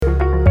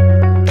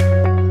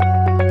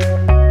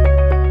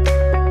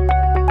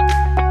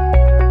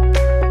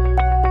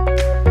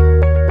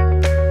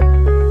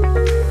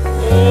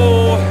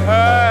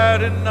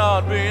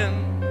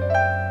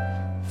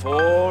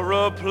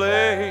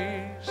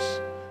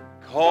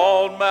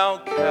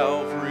Mount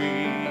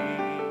Calvary.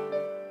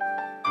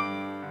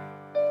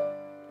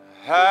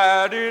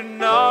 Had it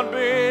not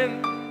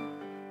been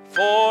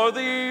for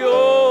the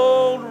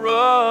old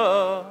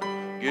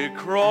rugged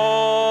cross,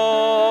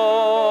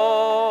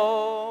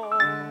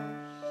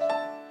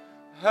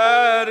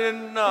 had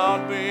it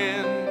not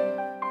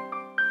been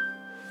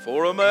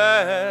for a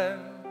man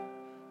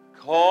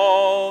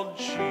called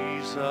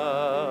Jesus,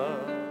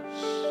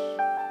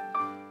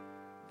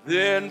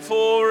 then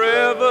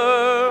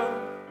forever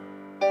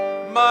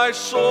my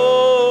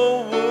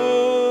soul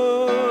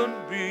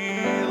would be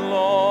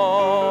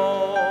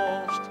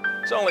lost.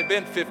 It's only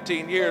been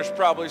 15 years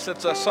probably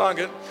since I sung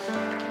it,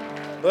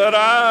 but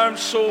I'm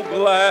so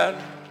glad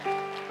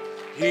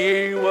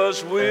he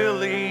was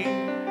willing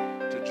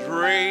to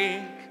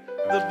drink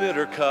the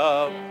bitter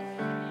cup.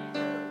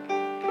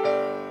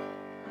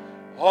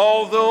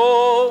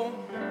 Although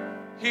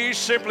he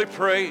simply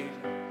prayed,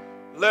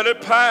 let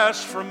it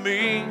pass from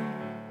me.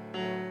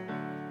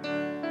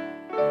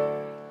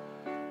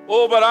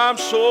 Oh, but I'm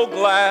so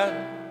glad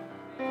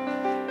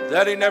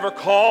that he never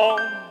called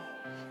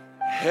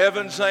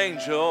heaven's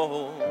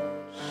angels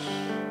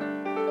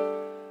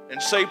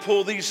and say,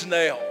 pull these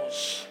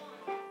nails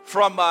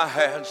from my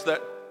hands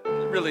that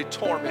really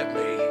torment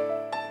me.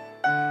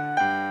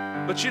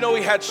 But you know,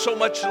 he had so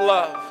much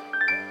love,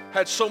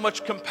 had so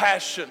much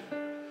compassion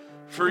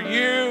for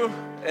you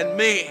and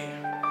me,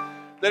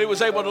 that he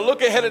was able to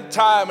look ahead in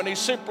time and he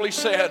simply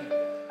said,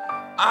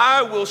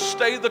 I will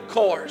stay the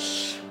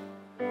course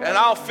and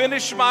I'll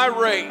finish my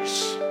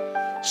race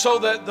so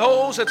that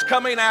those that's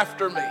coming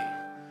after me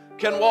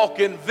can walk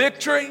in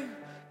victory,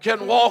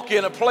 can walk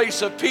in a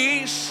place of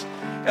peace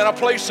and a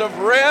place of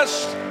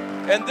rest.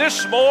 And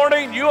this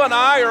morning, you and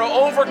I are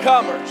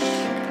overcomers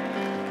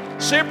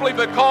simply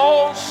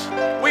because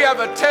we have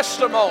a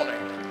testimony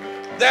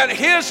that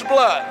his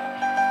blood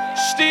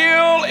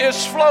still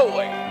is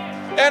flowing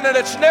and that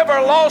it's never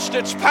lost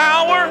its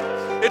power,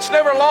 it's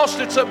never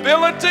lost its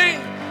ability.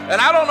 And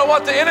I don't know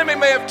what the enemy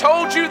may have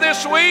told you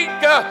this week,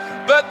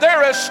 but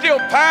there is still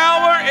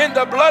power in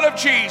the blood of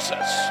Jesus.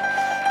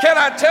 Can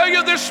I tell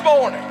you this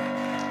morning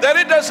that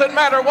it doesn't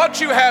matter what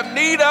you have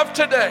need of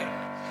today,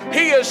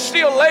 he is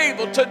still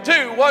able to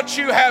do what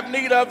you have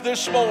need of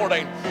this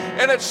morning.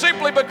 And it's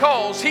simply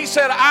because he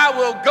said, I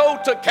will go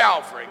to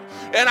Calvary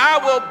and I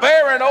will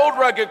bear an old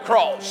rugged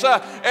cross,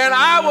 and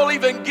I will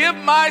even give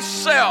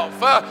myself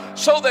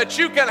so that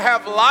you can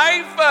have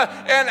life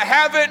and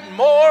have it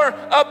more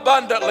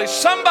abundantly.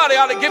 Somebody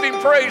ought to give him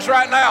praise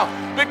right now,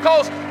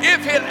 because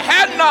if it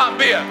had not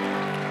been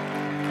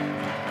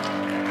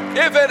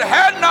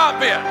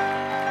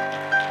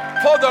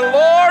for the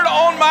Lord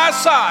on my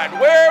side,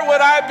 where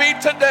would I be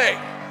today?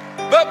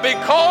 But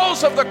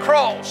because of the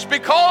cross,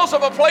 because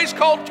of a place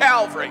called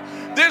Calvary,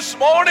 this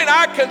morning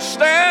I can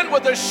stand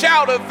with a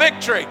shout of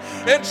victory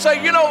and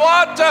say, you know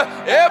what?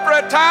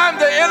 Every time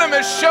the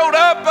enemy showed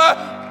up,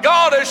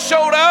 God has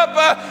showed up,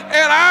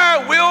 and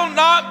I will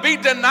not be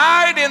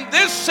denied in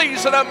this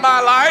season of my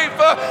life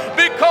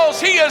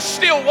because he is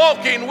still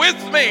walking with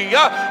me,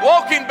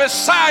 walking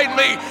beside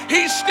me.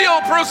 He's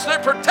still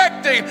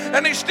protecting,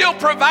 and he's still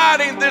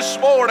providing this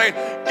morning.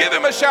 Give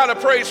him a shout of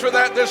praise for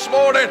that this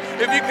morning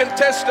if you can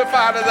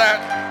testify to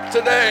that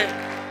today.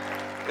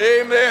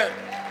 Amen.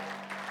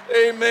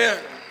 Amen.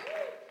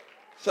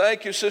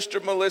 Thank you, Sister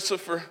Melissa,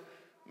 for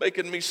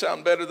making me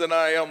sound better than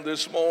I am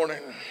this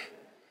morning.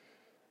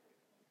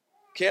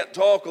 Can't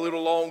talk a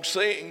little long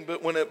sing,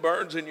 but when it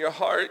burns in your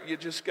heart, you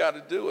just got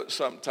to do it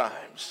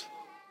sometimes.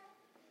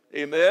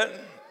 Amen.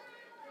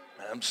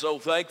 I'm so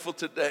thankful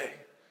today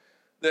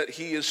that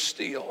he is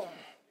still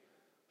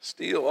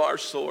our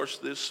source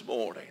this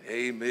morning.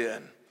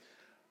 Amen.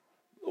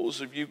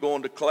 Those of you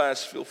going to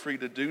class, feel free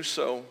to do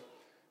so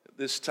at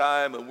this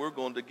time, and we're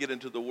going to get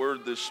into the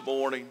Word this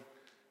morning,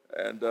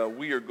 and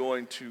we are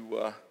going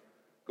to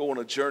go on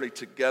a journey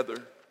together.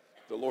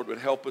 The Lord would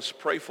help us.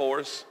 Pray for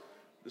us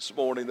this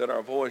morning that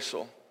our voice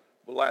will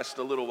last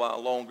a little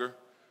while longer,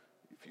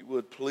 if you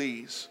would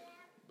please.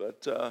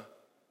 But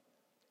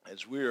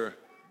as we're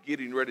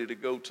getting ready to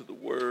go to the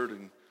Word,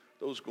 and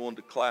those going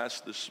to class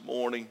this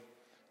morning,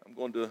 I'm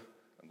going to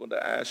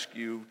ask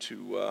you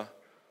to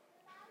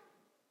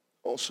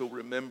also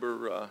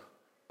remember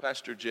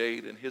Pastor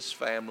Jade and his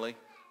family.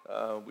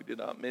 We did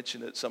not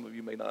mention it. Some of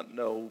you may not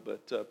know,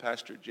 but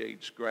Pastor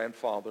Jade's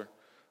grandfather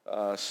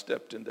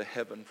stepped into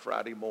heaven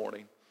Friday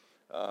morning.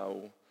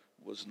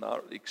 Was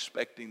not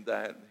expecting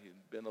that. He'd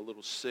been a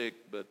little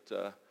sick, but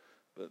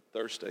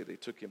Thursday they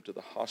took him to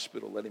the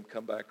hospital, let him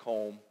come back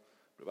home.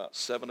 At about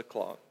 7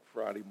 o'clock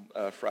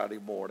Friday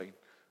morning,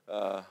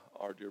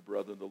 our dear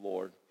brother in the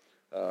Lord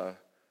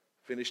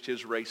finished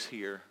his race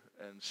here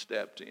and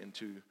stepped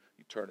into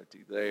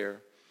eternity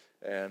there,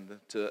 and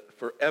to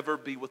forever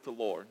be with the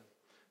Lord.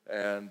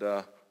 And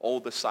all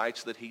the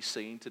sights that he's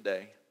seeing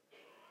today,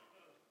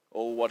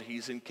 what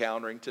he's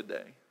encountering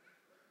today.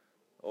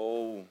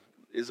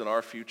 Isn't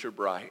our future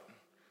bright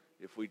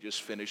if we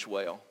just finish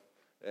well?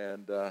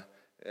 And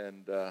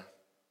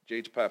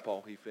Jade's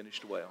papa, he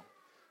finished well.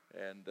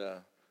 And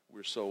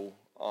we're so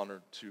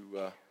honored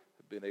to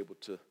been able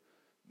to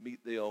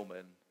meet them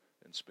and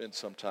spend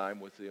some time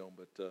with them.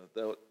 But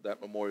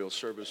that memorial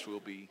service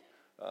will be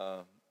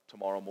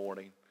tomorrow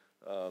morning,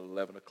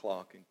 11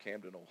 o'clock in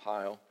Camden,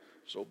 Ohio.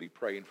 So be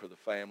praying for the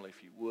family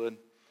if you would.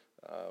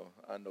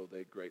 I know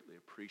they greatly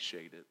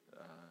appreciate it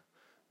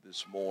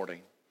this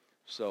morning.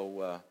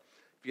 So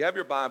if you have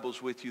your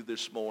Bibles with you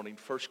this morning,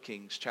 1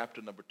 Kings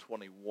chapter number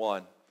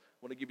 21. I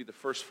want to give you the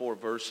first 4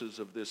 verses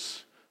of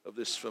this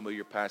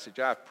familiar passage.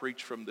 I've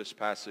preached from this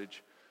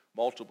passage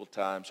multiple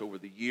times over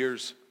the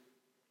years.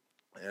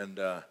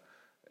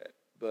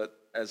 But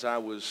as I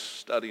was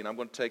studying, I'm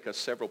going to take us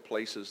several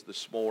places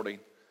this morning.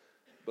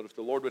 But if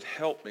the Lord would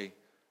help me,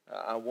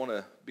 I want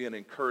to be an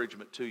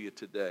encouragement to you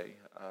today.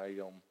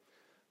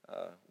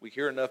 We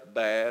hear enough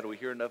bad, we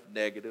hear enough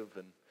negative,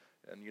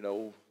 and you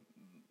know,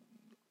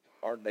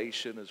 our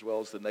nation as well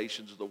as the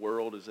nations of the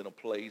world is in a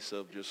place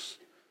of just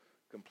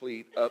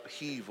complete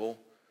upheaval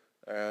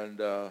and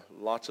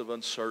lots of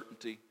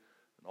uncertainty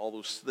and all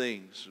those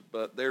things.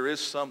 But there is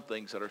some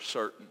things that are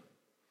certain.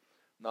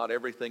 Not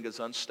everything is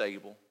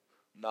unstable.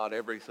 Not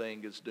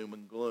everything is doom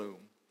and gloom.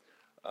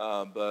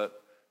 But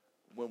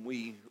when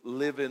we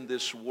live in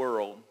this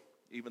world,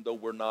 even though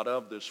we're not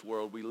of this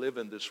world, we live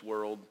in this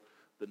world.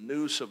 The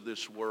news of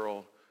this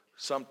world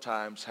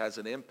sometimes has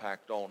an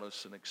impact on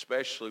us, and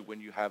especially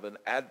when you have an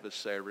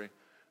adversary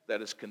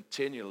that is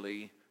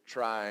continually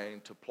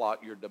trying to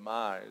plot your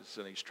demise,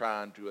 and he's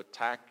trying to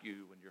attack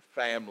you and your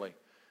family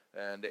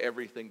and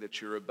everything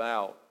that you're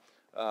about.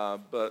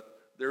 But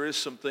there is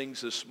some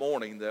things this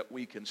morning that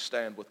we can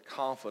stand with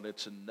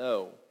confidence and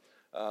know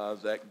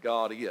that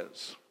God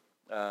is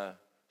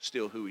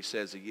still who he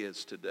says he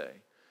is today.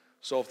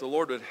 So if the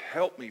Lord would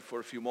help me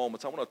for a few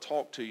moments, I want to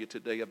talk to you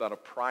today about a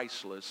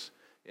priceless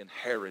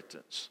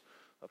inheritance.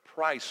 A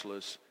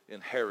priceless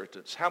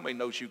inheritance. How many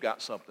knows you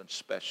got something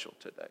special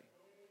today?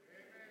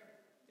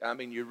 I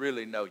mean, you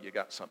really know you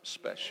got something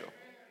special.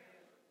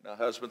 Now,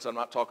 husbands, I'm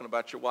not talking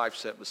about your wife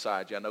sitting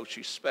beside you. I know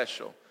she's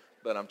special,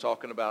 but I'm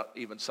talking about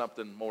even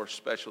something more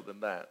special than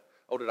that.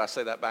 Oh, did I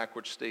say that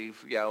backwards,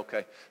 Steve? Yeah,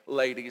 okay.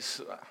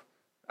 Ladies,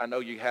 I know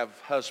you have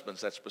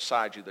husbands that's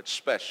beside you that's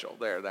special.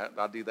 There,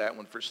 I'll do that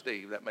one for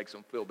Steve. That makes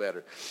him feel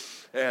better.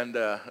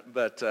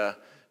 But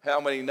how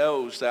many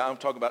knows that I'm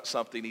talking about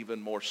something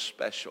even more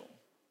special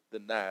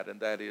than that, and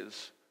that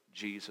is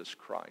Jesus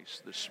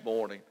Christ this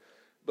morning.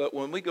 But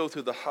when we go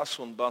through the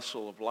hustle and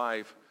bustle of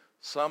life,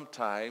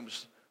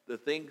 sometimes the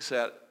things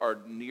that are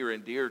near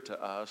and dear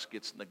to us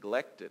gets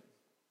neglected.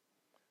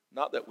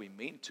 Not that we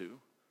mean to,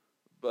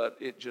 but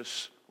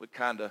we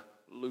kind of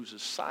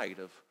loses sight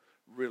of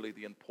really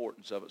the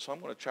importance of it. So I'm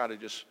going to try to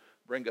just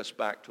bring us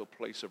back to a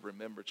place of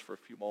remembrance for a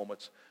few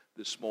moments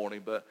this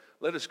morning. But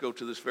let us go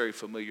to this very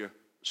familiar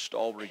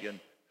story in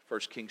 1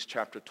 Kings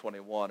chapter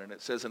 21. And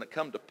it says, "And it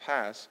come to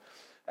pass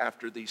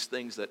after these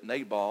things that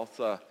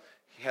Naboth,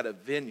 he had a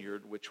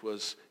vineyard which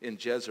was in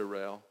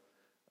Jezreel,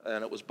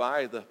 and it was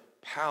by the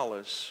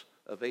palace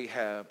of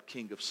Ahab,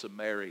 king of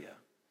Samaria.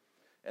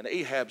 And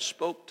Ahab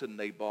spoke to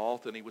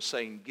Naboth, and he was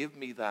saying, Give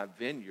me thy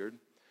vineyard,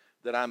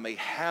 that I may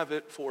have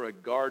it for a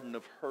garden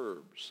of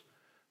herbs,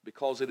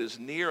 because it is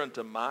near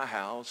unto my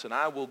house, and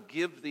I will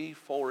give thee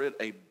for it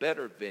a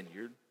better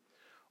vineyard.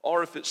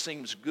 Or if it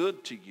seems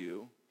good to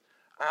you,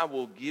 I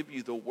will give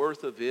you the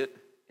worth of it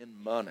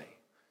in money.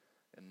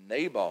 And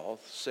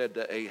Naboth said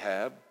to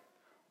Ahab,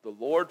 The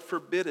Lord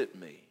forbid it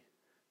me,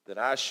 that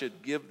I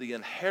should give the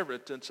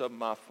inheritance of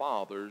my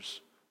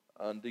fathers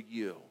unto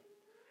you.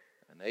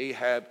 And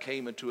Ahab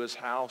came into his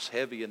house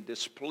heavy and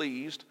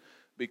displeased,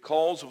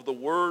 because of the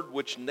word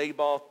which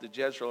Naboth the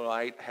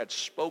Jezreelite had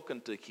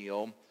spoken to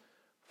him.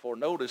 For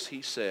notice,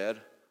 he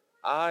said,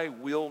 I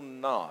will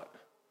not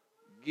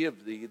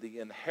give thee the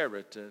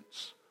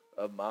inheritance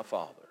of my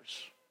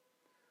fathers."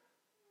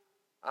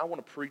 I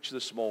want to preach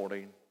this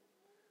morning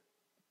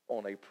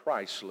on a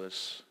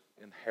priceless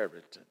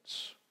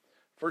inheritance.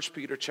 1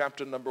 Peter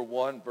chapter number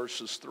 1,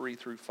 verses 3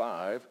 through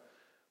 5,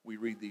 we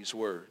read these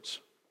words.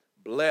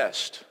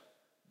 "Blessed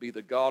be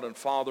the God and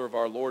Father of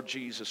our Lord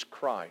Jesus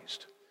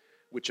Christ,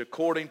 which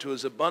according to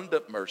his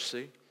abundant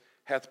mercy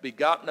hath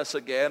begotten us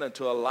again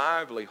unto a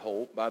lively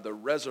hope by the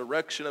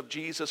resurrection of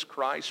Jesus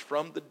Christ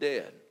from the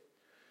dead,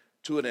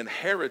 to an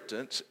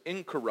inheritance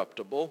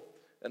incorruptible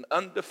and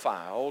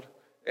undefiled,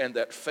 and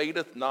that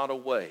fadeth not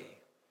away,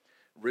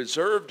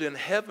 reserved in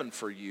heaven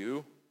for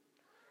you,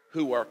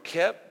 who are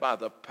kept by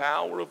the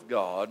power of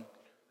God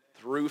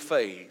through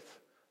faith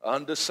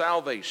unto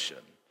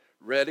salvation,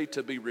 ready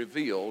to be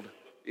revealed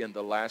in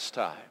the last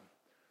time."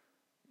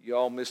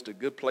 Y'all missed a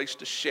good place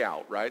to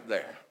shout right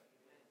there.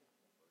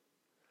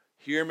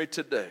 Hear me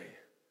today.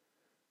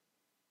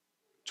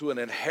 To an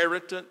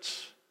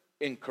inheritance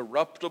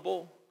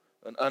incorruptible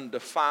and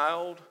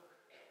undefiled,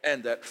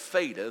 and that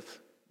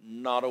fadeth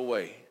not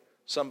away.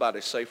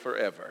 Somebody say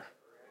forever.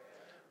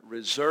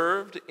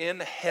 Reserved in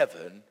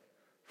heaven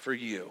for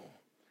you.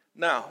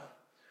 Now,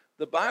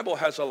 the Bible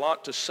has a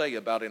lot to say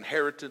about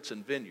inheritance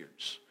and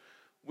vineyards.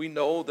 We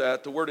know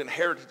that the word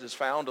inheritance is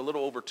found a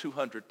little over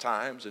 200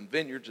 times, and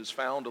vineyards is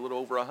found a little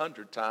over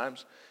 100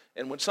 times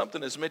And when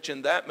something is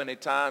mentioned that many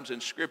times in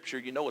Scripture,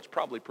 you know it's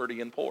probably pretty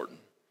important.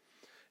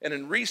 And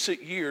in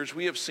recent years,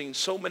 we have seen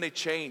so many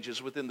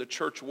changes within the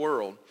church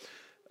world.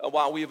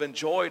 While we have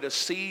enjoyed a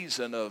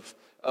season of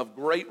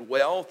great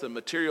wealth and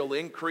material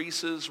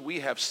increases, we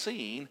have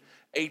seen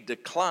a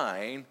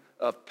decline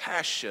of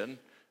passion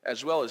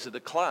as well as a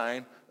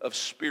decline of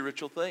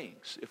spiritual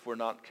things if we're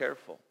not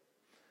careful.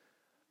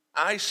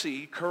 I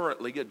see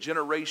currently a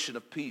generation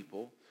of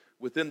people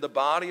within the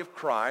body of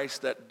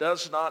Christ that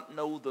does not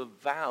know the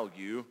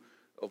value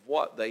of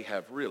what they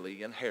have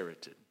really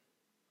inherited.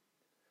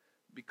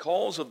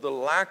 Because of the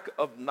lack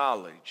of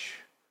knowledge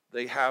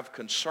they have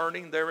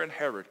concerning their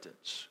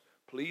inheritance,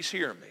 please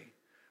hear me,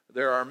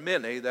 there are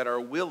many that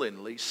are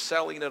willingly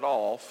selling it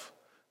off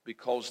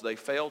because they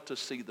fail to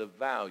see the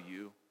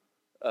value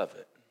of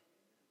it.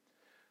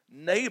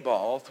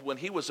 Naboth, when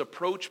he was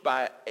approached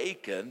by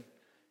Achan,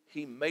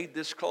 he made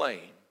this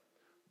claim: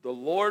 "The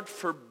Lord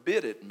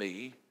forbidded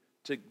me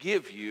to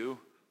give you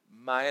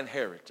my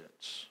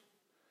inheritance."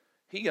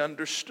 He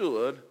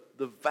understood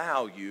the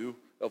value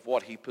of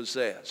what he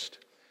possessed.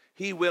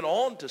 He went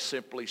on to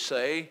simply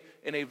say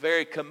in a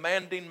very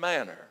commanding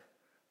manner,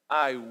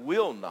 "I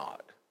will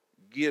not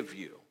give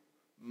you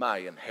my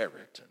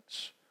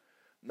inheritance."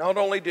 Not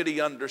only did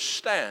he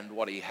understand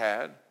what he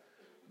had,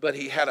 but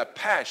he had a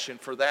passion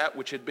for that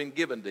which had been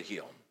given to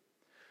him.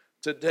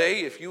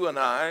 Today, if you and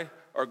I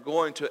are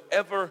going to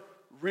ever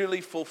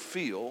really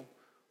fulfill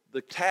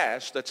the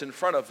task that's in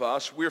front of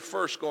us, we're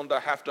first going to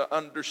have to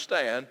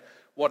understand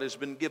what has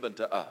been given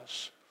to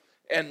us.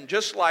 And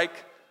just like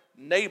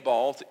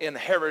Naboth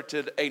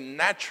inherited a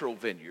natural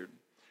vineyard,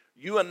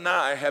 you and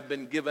I have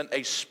been given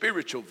a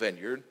spiritual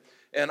vineyard,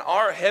 and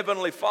our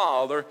Heavenly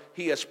Father,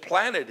 He has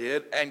planted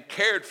it and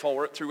cared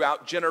for it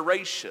throughout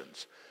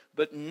generations.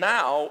 But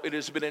now it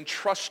has been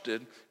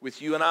entrusted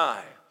with you and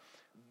I.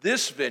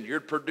 This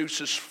vineyard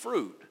produces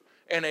fruit,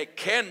 and it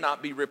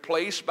cannot be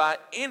replaced by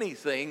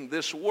anything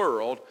this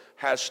world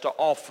has to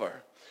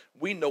offer.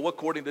 We know,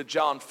 according to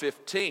John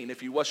 15,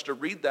 if you was to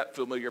read that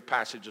familiar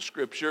passage of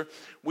Scripture,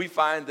 we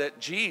find that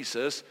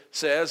Jesus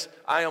says,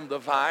 "I am the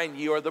vine,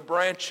 ye are the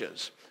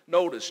branches."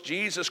 Notice,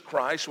 Jesus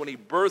Christ, when He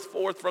birthed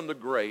forth from the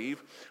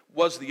grave,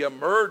 was the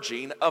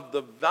emerging of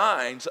the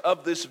vines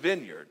of this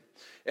vineyard.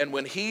 And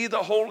when He,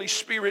 the Holy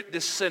Spirit,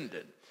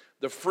 descended,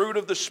 the fruit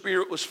of the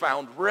Spirit was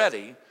found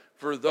ready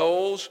for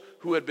those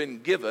who had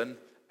been given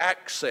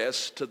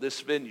access to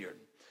this vineyard.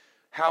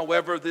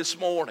 However, this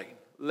morning,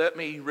 let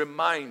me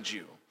remind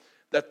you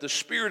that the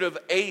spirit of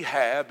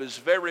Ahab is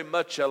very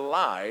much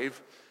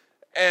alive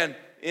and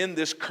in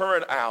this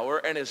current hour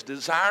and is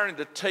desiring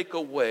to take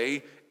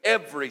away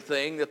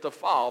everything that the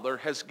Father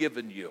has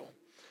given you.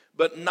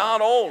 But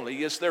not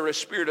only is there a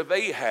spirit of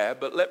Ahab,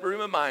 but let me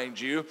remind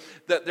you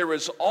that there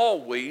is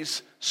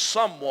always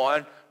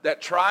someone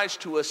that tries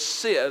to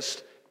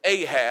assist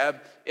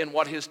Ahab in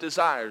what his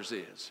desires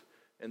is,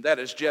 and that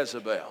is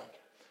Jezebel.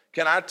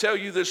 Can I tell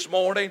you this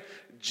morning,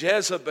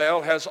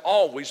 Jezebel has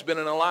always been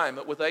in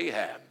alignment with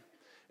Ahab,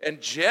 and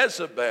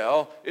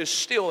Jezebel is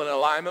still in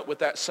alignment with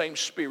that same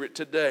spirit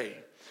today.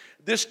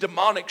 This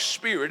demonic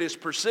spirit is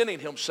presenting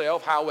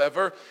himself,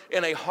 however,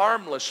 in a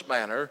harmless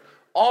manner,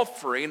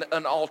 offering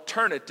an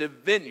alternative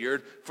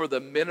vineyard for the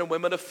men and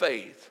women of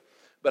faith.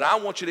 But I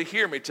want you to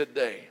hear me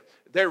today.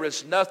 There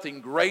is nothing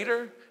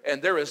greater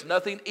and there is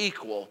nothing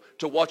equal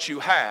to what you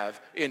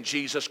have in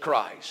Jesus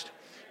Christ.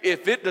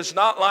 If it does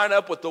not line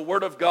up with the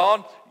Word of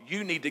God,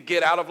 you need to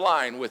get out of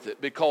line with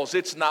it because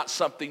it's not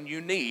something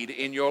you need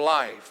in your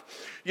life.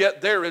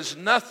 Yet there is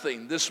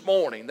nothing this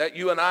morning that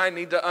you and I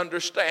need to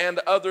understand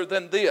other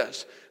than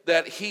this,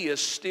 that He is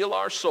still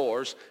our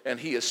source and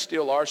He is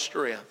still our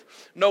strength.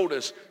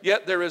 Notice,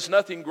 yet there is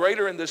nothing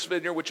greater in this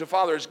vineyard which the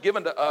Father has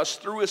given to us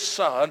through His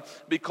Son,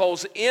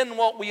 because in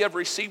what we have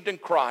received in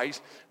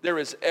Christ, there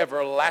is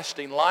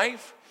everlasting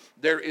life,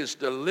 there is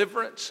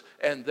deliverance,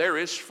 and there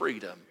is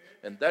freedom.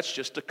 And that's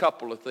just a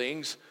couple of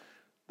things.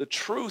 The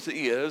truth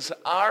is,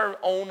 our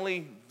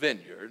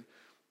vineyard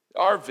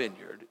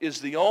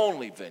is the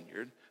only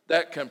vineyard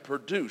that can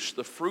produce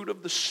the fruit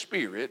of the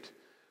Spirit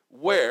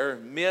where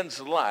men's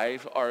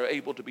life are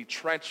able to be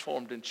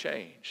transformed and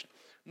changed.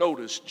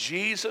 Notice,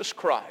 Jesus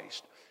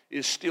Christ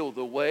is still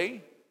the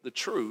way, the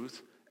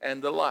truth,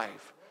 and the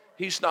life.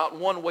 He's not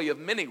one way of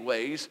many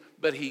ways,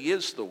 but He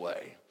is the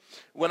way.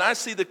 When I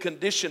see the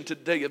condition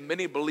today of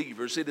many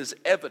believers, it is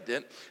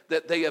evident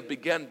that they have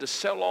begun to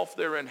sell off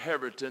their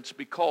inheritance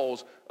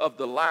because of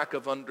the lack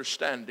of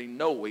understanding,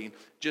 knowing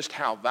just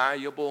how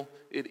valuable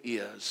it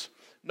is.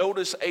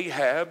 Notice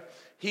Ahab,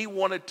 he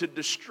wanted to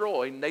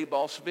destroy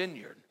Naboth's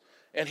vineyard,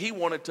 and he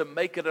wanted to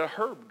make it a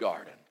herb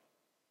garden.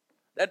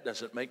 That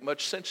doesn't make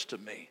much sense to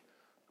me,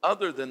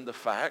 other than the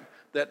fact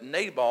that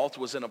Naboth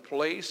was in a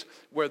place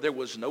where there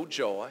was no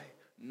joy,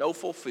 no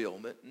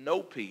fulfillment,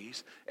 no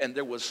peace, and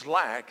there was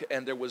lack,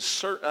 and there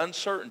was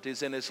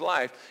uncertainties in his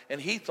life, and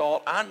he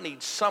thought, I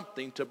need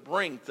something to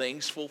bring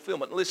things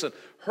fulfillment. Listen,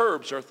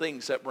 herbs are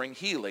things that bring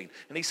healing.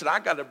 And he said, I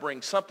got to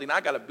bring something. I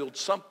got to build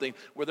something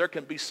where there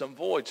can be some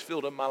voids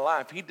filled in my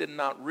life. He did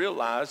not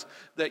realize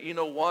that, you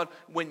know what,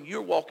 when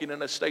you're walking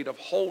in a state of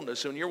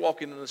wholeness, when you're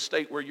walking in a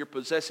state where you're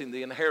possessing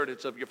the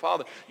inheritance of your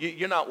Father,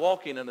 you're not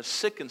walking in a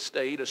sickened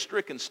state, a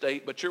stricken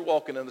state, but you're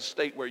walking in a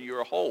state where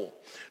you're whole.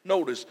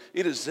 Notice,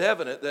 it is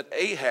evident that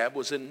Ahab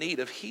was in need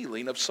of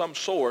healing of some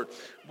sort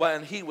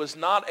when he was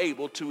not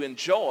able to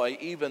enjoy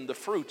even the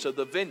fruits of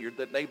the vineyard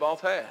that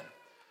Naboth had.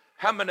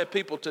 How many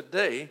people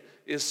today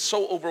is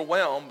so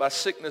overwhelmed by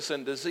sickness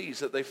and disease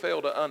that they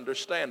fail to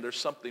understand there's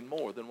something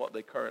more than what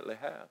they currently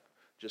have?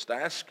 Just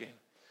asking.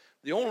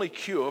 The only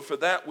cure for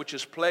that which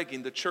is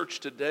plaguing the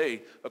church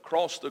today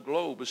across the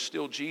globe is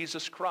still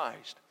Jesus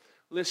Christ.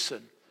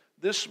 Listen,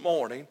 this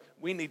morning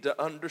we need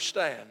to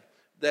understand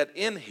that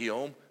in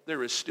him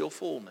there is still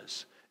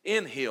fullness.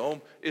 In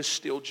him is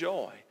still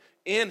joy.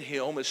 In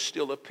him is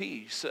still a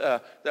peace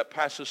that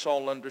passes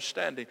all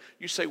understanding.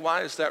 You say,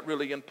 why is that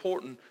really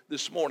important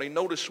this morning?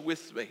 Notice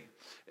with me.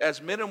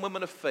 As men and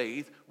women of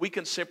faith, we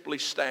can simply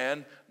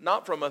stand,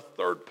 not from a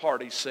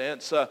third-party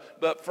sense,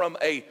 but from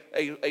a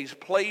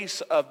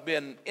place of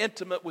being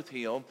intimate with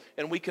him,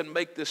 and we can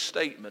make this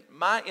statement.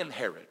 My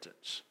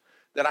inheritance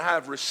that I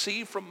have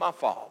received from my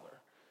Father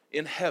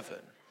in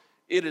heaven,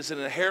 it is an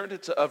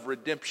inheritance of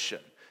redemption.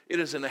 It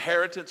is an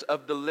inheritance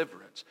of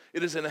deliverance.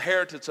 It is an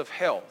inheritance of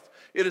health.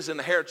 It is an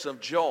inheritance of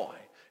joy.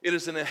 It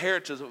is an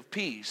inheritance of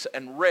peace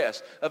and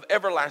rest, of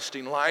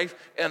everlasting life,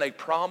 and a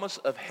promise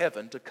of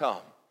heaven to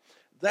come.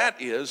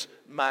 That is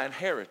my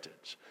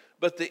inheritance.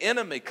 But the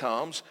enemy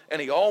comes,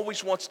 and he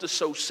always wants to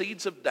sow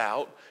seeds of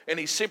doubt, and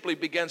he simply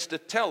begins to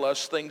tell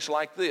us things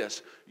like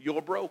this.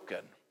 You're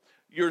broken.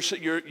 You're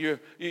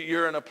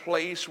in a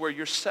place where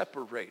you're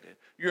separated.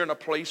 You're in a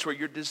place where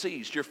you're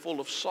diseased. You're full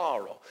of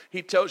sorrow.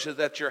 He tells you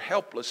that you're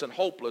helpless and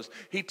hopeless.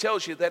 He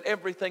tells you that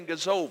everything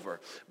is over.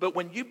 But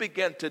when you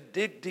begin to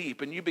dig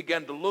deep and you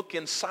begin to look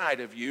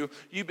inside of you,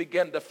 you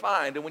begin to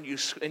find, and when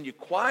you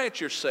quiet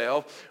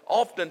yourself,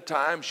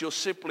 oftentimes you'll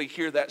simply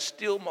hear that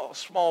still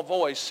small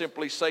voice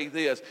simply say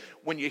this.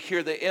 When you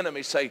hear the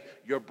enemy say,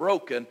 you're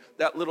broken,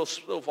 that little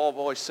small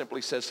voice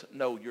simply says,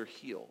 no, you're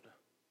healed.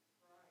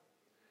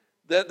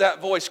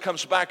 That voice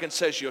comes back and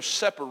says, you're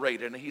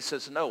separated. And he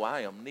says, no,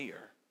 I am near.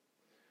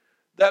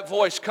 That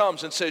voice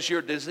comes and says,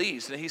 you're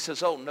diseased. And he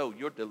says, oh, no,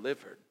 you're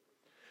delivered.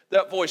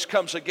 That voice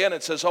comes again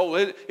and says, oh,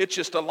 it's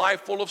just a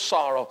life full of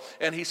sorrow.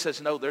 And he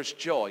says, no, there's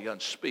joy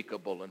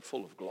unspeakable and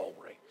full of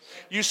glory.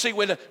 You see,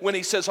 when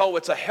he says, oh,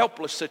 it's a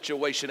helpless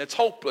situation, it's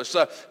hopeless,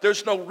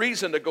 there's no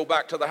reason to go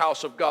back to the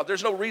house of God.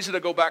 There's no reason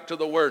to go back to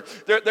the Word.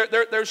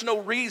 There's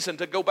no reason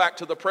to go back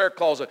to the prayer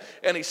closet.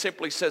 And he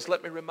simply says,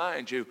 let me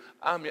remind you,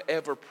 I'm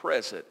ever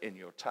present in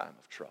your time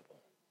of trouble.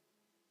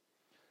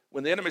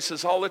 When the enemy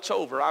says, oh, it's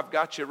over, I've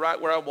got you right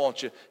where I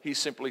want you, he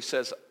simply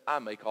says, I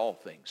make all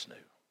things new.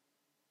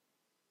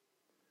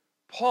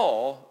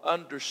 Paul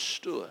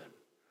understood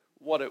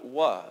what it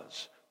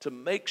was to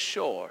make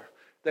sure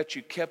that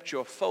you kept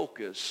your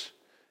focus.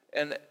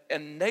 And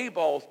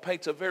Naboth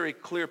paints a very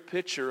clear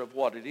picture of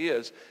what it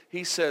is.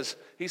 He says,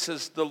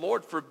 the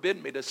Lord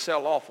forbid me to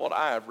sell off what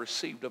I have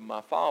received of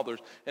my fathers.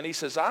 And he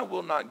says, I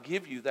will not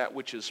give you that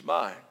which is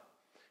mine.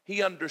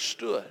 He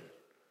understood.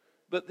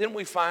 But then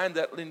we find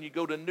that when you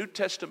go to New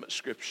Testament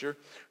scripture,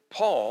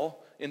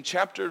 Paul, in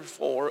chapter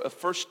 4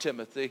 of 1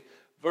 Timothy,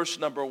 verse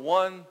number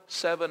 1,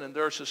 7, and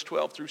verses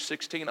 12 through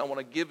 16, I want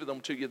to give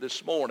them to you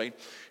this morning.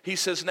 He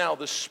says, now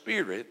the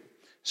Spirit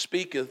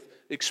speaketh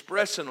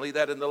expressly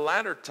that in the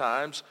latter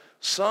times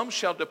some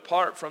shall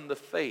depart from the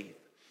faith,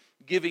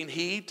 giving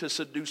heed to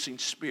seducing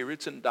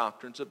spirits and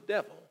doctrines of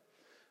devil.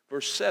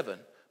 Verse 7,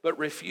 but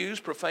refuse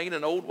profane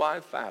and old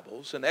wives'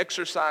 fables, and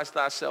exercise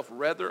thyself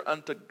rather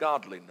unto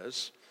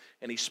godliness.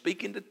 And he's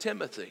speaking to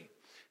Timothy.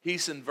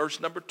 He's in verse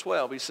number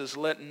 12. He says,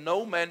 let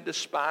no man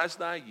despise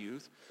thy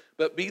youth,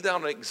 but be thou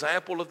an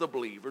example of the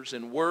believers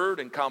in word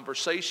and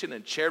conversation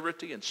and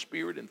charity and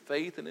spirit and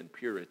faith and in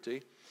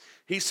purity.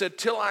 He said,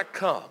 till I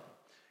come,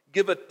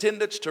 give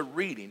attendance to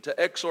reading, to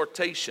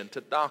exhortation,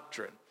 to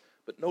doctrine.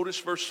 But notice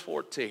verse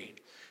 14.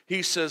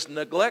 He says,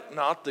 neglect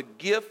not the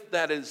gift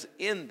that is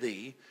in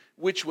thee,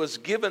 which was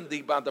given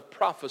thee by the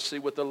prophecy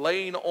with the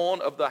laying on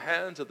of the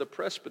hands of the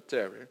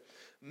presbytery.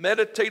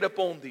 Meditate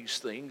upon these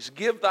things.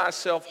 Give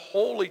thyself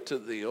wholly to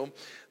them,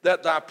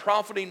 that thy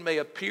profiting may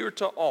appear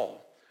to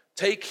all.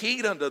 Take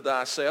heed unto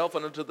thyself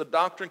and unto the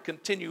doctrine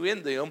continue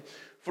in them,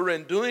 for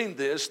in doing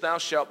this thou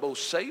shalt both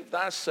save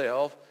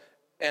thyself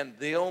and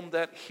them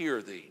that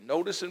hear thee.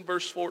 Notice in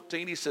verse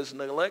 14 he says,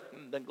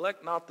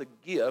 neglect not the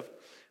gift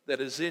that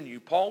is in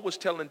you. Paul was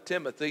telling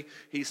Timothy,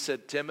 he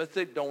said,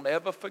 Timothy, don't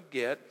ever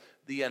forget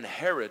the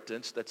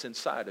inheritance that's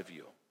inside of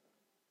you.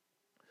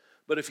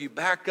 But if you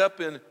back up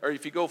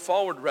if you go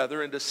forward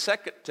rather into 2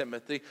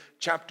 Timothy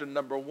chapter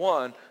number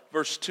 1,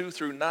 verse 2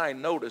 through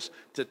 9, notice,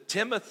 to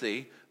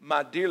Timothy,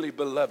 my dearly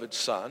beloved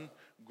son,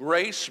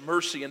 Grace,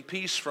 mercy, and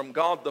peace from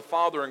God the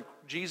Father and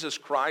Jesus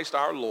Christ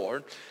our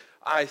Lord.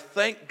 I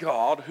thank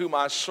God, whom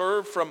I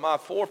serve from my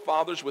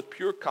forefathers with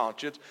pure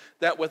conscience,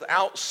 that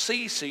without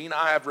ceasing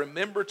I have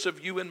remembrance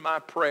of you in my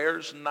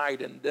prayers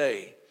night and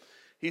day.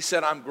 He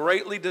said, I'm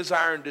greatly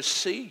desiring to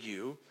see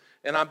you,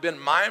 and I've been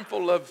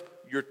mindful of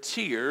your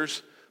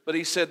tears, but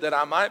he said that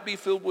I might be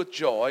filled with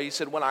joy. He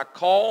said, when I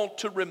call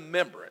to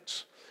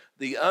remembrance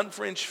the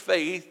unfringed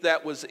faith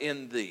that was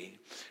in thee,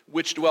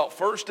 which dwelt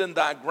first in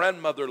thy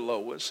grandmother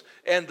Lois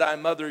and thy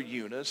mother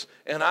Eunice,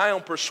 and I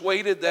am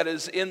persuaded that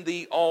is in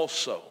thee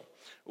also.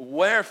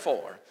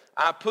 Wherefore,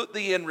 I put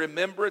thee in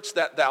remembrance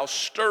that thou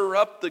stir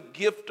up the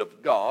gift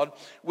of God,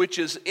 which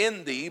is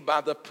in thee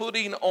by the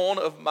putting on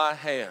of my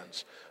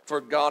hands.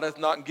 For God hath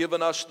not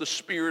given us the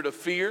spirit of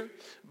fear,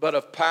 but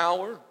of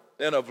power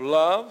and of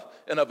love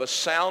and of a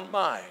sound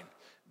mind.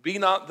 Be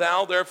not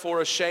thou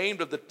therefore ashamed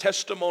of the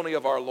testimony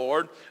of our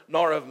Lord,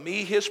 nor of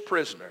me his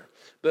prisoner,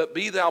 but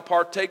be thou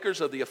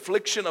partakers of the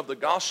affliction of the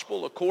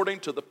gospel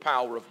according to the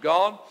power of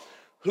God,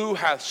 who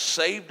hath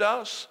saved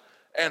us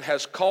and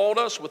has called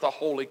us with a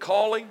holy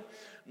calling,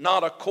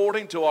 not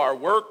according to our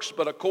works,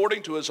 but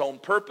according to his own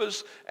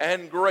purpose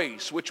and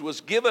grace, which was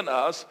given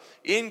us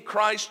in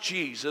Christ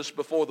Jesus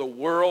before the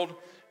world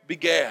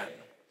began.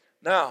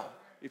 Now,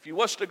 if you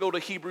was to go to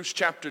Hebrews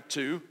chapter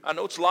 2, I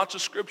know it's lots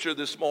of scripture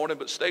this morning,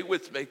 but stay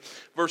with me,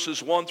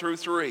 verses 1 through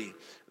 3.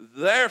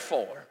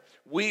 Therefore,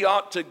 we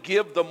ought to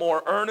give the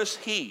more earnest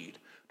heed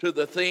to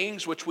the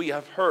things which we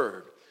have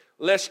heard,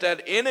 lest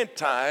at any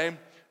time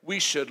we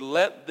should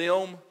let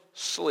them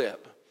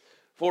slip.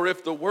 For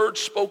if the word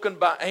spoken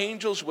by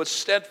angels was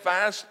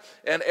steadfast,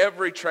 and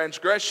every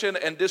transgression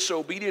and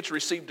disobedience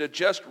received a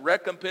just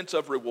recompense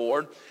of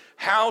reward,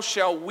 how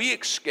shall we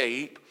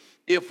escape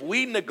if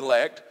we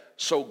neglect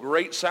so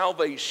great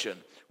salvation,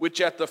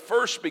 which at the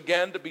first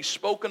began to be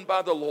spoken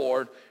by the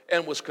Lord,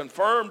 and was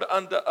confirmed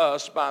unto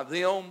us by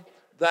them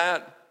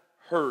that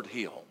heard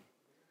him?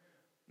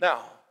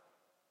 Now,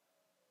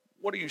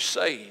 what are you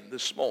saying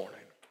this morning?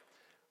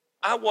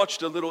 I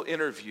watched a little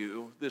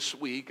interview this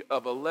week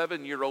of an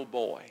 11-year-old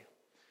boy.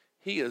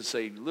 He is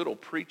a little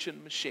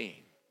preaching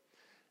machine.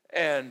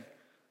 And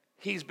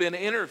he's been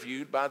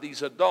interviewed by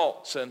these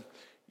adults. And,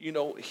 you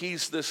know,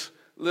 he's this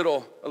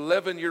little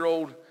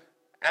 11-year-old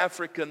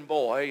African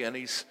boy, and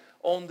he's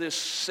on this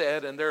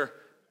set, and they're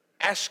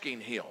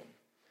asking him,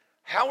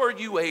 how are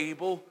you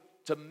able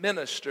to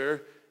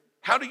minister?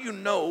 How do you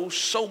know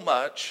so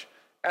much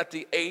at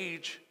the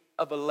age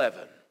of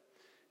 11?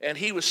 And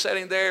he was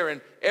sitting there,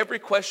 and every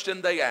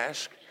question they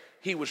asked,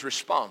 he was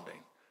responding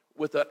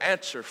with an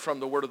answer from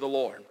the word of the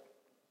Lord.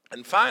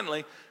 And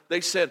finally, they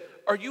said,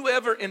 are you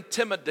ever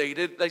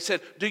intimidated? They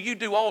said, do you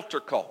do altar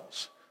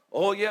calls?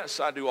 Oh,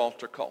 yes, I do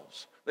altar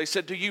calls. They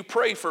said, do you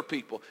pray for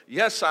people?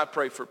 Yes, I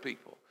pray for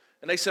people.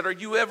 And they said, are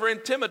you ever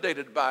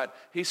intimidated by it?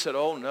 He said,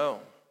 oh,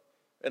 no.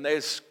 And they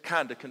was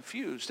kind of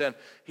confused. And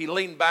he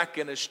leaned back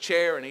in his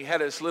chair, and he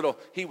had his little,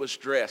 he was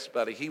dressed,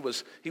 buddy. He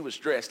was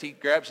dressed. He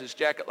grabs his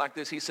jacket like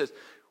this. He says,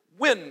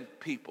 when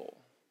people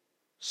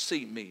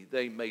see me,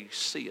 they may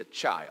see a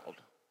child.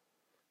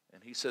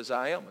 And he says,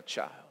 I am a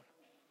child.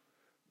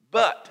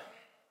 But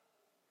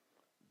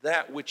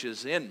that which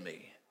is in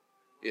me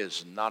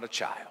is not a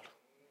child.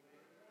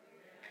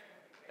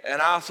 And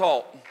I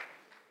thought,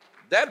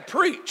 that'd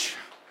preach.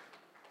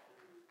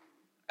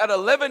 At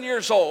 11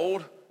 years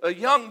old, a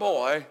young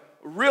boy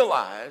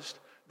realized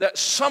that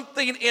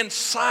something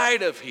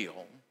inside of him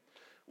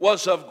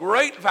was of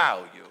great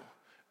value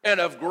and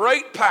of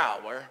great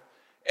power.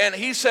 And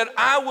he said,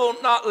 I will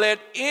not let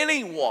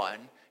anyone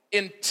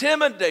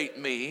intimidate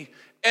me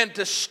and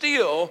to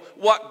steal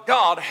what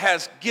God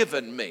has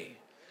given me.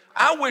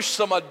 I wish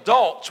some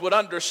adults would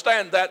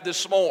understand that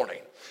this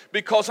morning,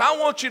 because I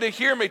want you to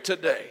hear me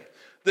today.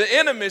 The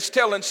enemy is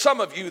telling some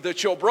of you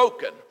that you're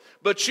broken.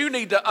 But you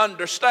need to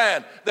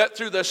understand that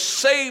through the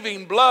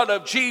saving blood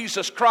of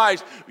Jesus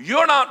Christ,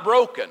 you're not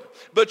broken,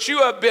 but you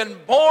have been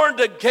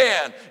born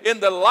again in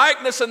the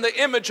likeness and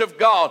the image of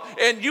God.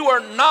 And you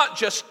are not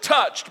just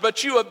touched,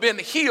 but you have been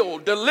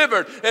healed,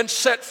 delivered, and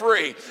set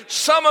free.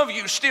 Some of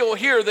you still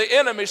hear the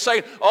enemy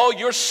saying, oh,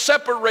 you're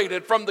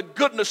separated from the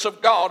goodness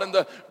of God and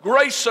the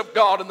grace of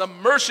God and the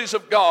mercies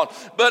of God.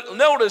 But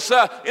notice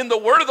in the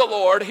word of the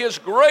Lord, his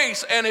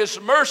grace and his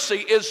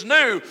mercy is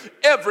new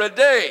every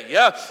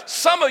day.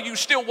 Some of you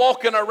still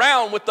walking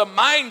around with the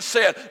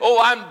mindset, oh,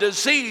 I'm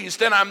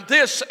diseased and I'm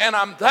this and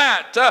I'm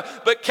that.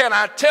 But can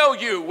I tell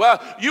you,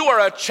 you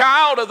are a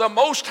child of the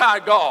Most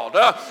High God,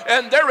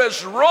 and there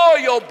is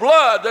royal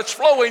blood that's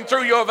flowing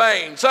through your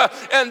veins.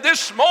 And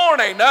this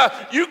morning,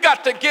 you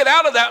got to get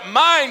out of that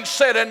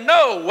mindset and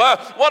know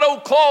what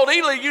old Claude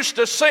Ely used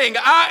to sing,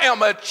 I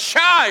am a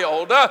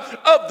child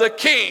of the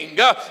King.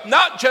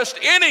 Not just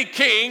any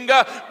king,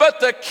 but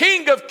the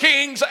King of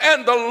Kings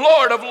and the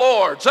Lord of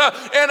Lords.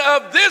 And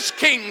of this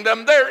kingdom,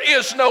 there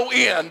is no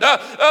end.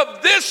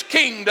 Of this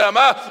kingdom,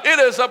 it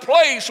is a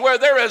place where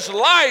there is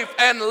life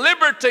and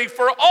liberty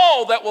for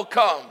all that will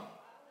come.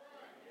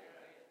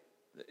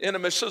 The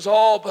enemy says,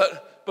 oh,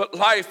 but but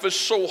life is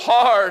so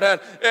hard, and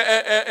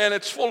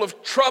it's full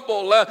of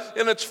trouble,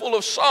 and it's full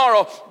of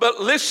sorrow. But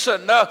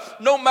listen,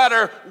 no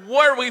matter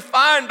where we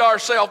find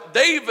ourselves,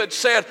 David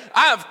said,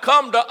 I have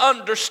come to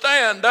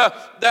understand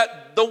that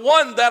the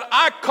one that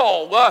I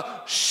call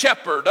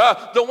shepherd,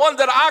 the one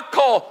that I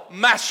call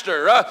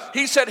master,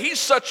 he said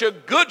he's such a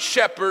good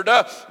shepherd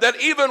that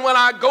even when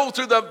I go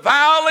through the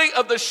valley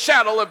of the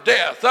shadow of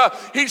death,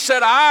 he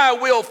said, I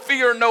will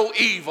fear no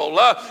evil.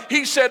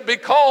 He said,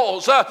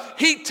 because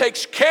he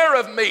takes care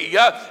of me.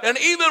 And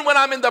even when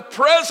I'm in the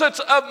presence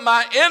of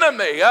my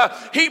enemy,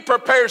 he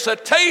prepares a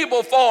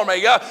table for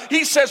me.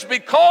 He says,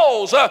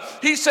 because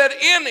he said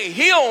in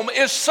him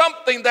is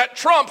something that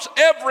trumps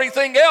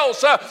everything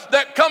else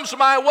that comes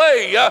my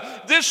way.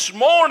 This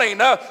morning,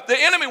 the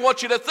enemy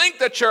wants you to think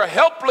that you're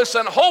helpless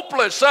and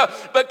hopeless.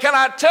 But can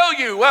I tell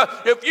you,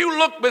 if you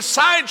look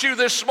beside you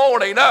this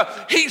morning,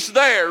 he's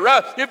there.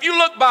 If you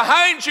look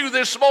behind you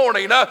this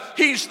morning,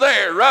 he's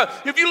there.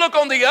 If you look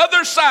on the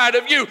other side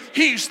of you,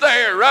 he's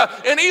there.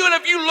 And even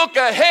if you look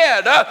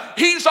ahead,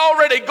 he's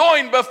already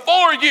going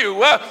before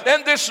you.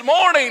 And this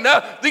morning,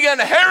 the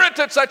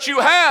inheritance that you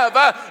have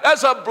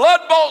as a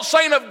blood-bought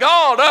saint of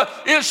God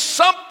is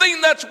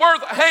something that's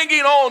worth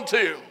hanging on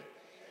to.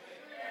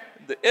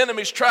 The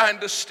enemy's trying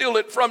to steal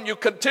it from you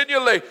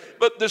continually.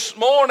 But this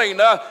morning,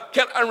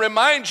 can I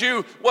remind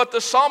you what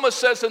the psalmist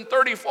says in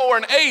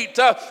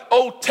 34:8?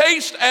 Oh,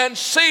 taste and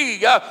see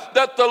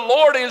that the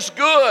Lord is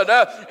good,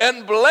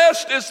 and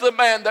blessed is the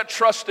man that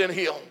trusts in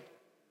him.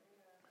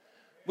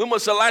 When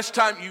was the last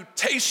time you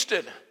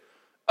tasted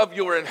of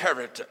your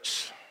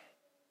inheritance?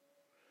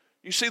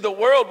 You see, the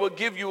world will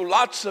give you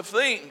lots of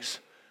things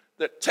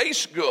that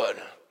taste good,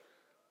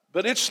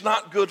 but it's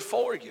not good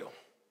for you.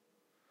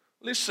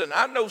 Listen,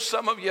 I know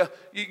some of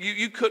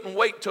you couldn't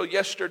wait till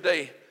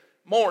yesterday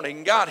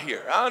morning got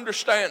here. I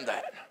understand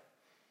that.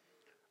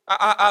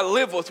 I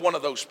live with one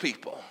of those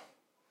people.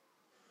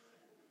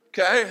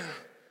 Okay?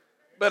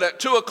 But at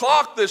 2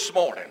 o'clock this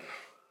morning,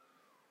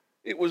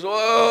 it was,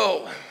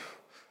 whoa.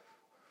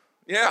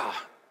 Yeah.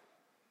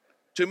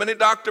 Too many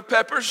Dr.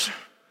 Peppers,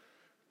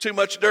 too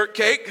much dirt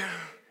cake,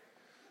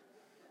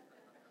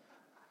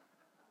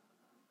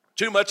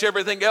 too much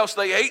everything else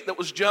they ate that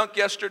was junk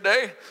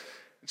yesterday.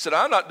 He said,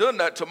 I'm not doing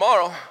that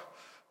tomorrow.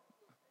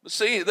 But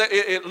see,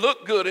 it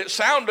looked good, it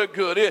sounded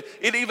good,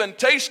 it even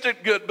tasted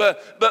good,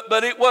 but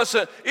it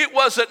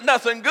wasn't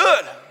nothing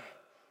good.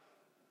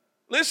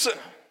 Listen,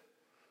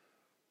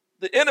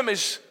 the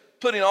enemy's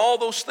putting all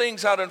those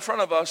things out in front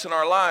of us in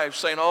our lives,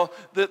 saying, oh,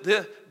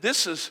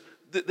 this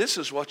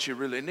is what you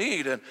really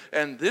need,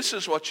 and this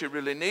is what you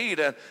really need.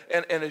 And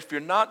if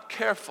you're not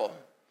careful,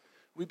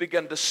 we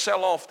begin to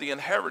sell off the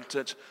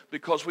inheritance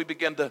because we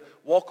begin to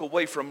walk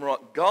away from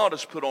what God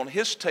has put on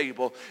his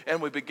table,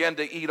 and we begin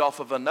to eat off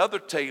of another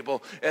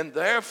table, and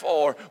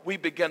therefore we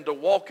begin to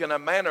walk in a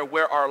manner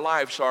where our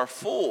lives are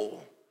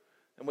full.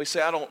 And we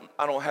say, I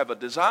don't have a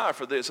desire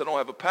for this. I don't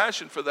have a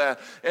passion for that.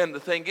 And the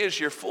thing is,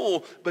 you're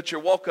full, but you're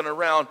walking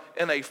around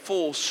in a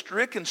full,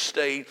 stricken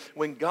state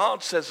when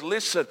God says,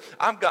 listen,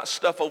 I've got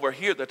stuff over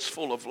here that's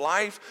full of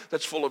life,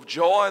 that's full of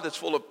joy, that's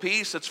full of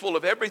peace, that's full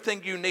of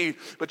everything you need.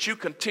 But you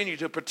continue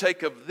to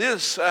partake of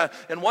this.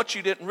 And what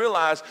you didn't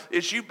realize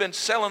is you've been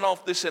selling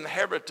off this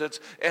inheritance,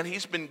 and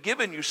he's been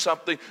giving you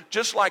something,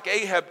 just like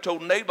Ahab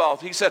told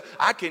Naboth. He said,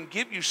 I can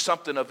give you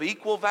something of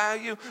equal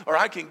value, or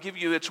I can give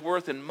you its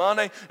worth in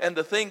money. And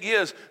the thing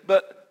is,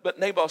 but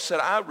Naboth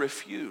said, I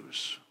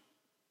refuse.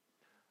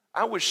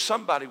 I wish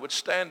somebody would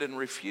stand and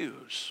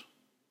refuse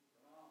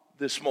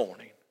this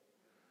morning,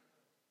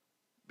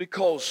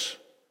 because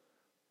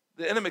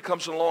the enemy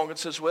comes along and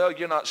says, well,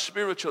 you're not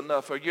spiritual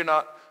enough, or you're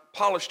not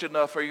polished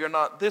enough, or you're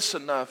not this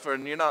enough, or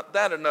you're not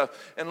that enough.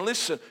 And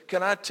listen,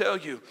 can I tell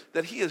you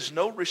that he is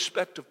no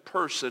respect of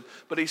person,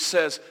 but he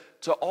says,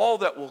 to all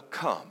that will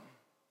come,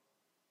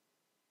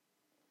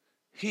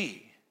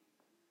 he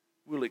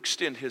will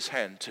extend his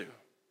hand to.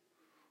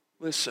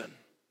 Listen,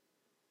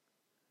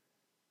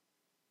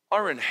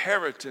 our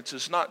inheritance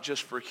is not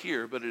just for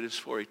here, but it is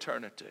for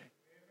eternity.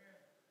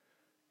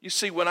 You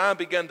see, when I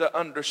began to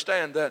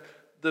understand that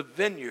the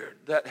vineyard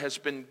that has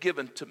been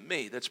given to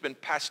me, that's been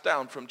passed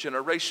down from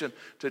generation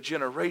to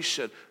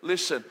generation,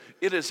 listen,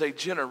 it is a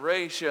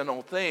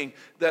generational thing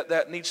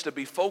that needs to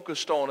be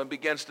focused on and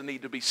begins to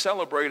need to be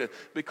celebrated,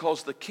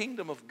 because the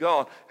kingdom of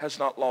God has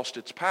not lost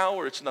its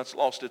power, it's not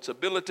lost its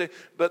ability,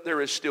 but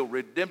there is still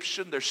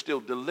redemption, there's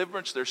still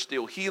deliverance, there's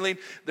still healing,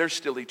 there's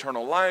still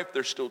eternal life,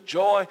 there's still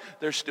joy,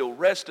 there's still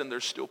rest, and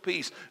there's still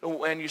peace.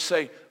 And you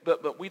say,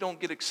 but we don't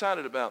get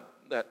excited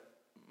about that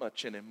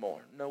much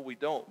anymore. No, we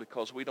don't,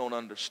 because we don't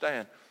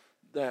understand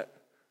that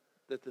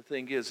the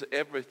thing is,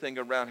 everything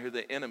around here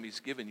the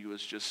enemy's given you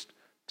is just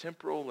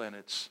temporal, and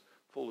it's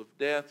full of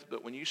death.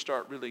 But when you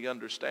start really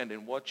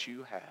understanding what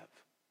you have,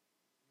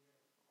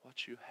 I'm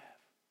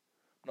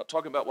not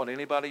talking about what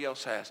anybody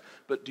else has,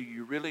 but do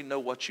you really know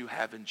what you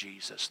have in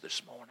Jesus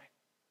this morning?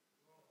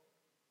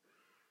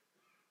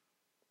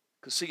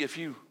 Because see, if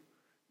you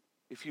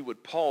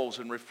would pause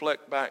and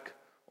reflect back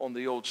on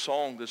the old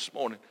song this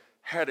morning,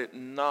 had it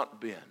not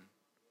been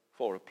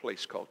for a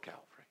place called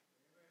Calvary.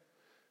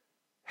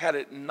 Had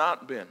it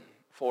not been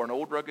for an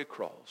old rugged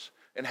cross,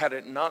 and had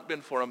it not been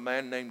for a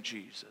man named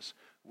Jesus,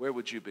 where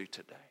would you be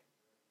today?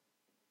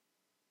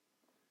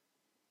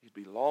 You'd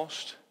be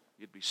lost,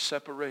 you'd be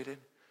separated,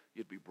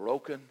 you'd be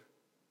broken.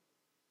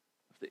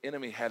 If the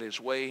enemy had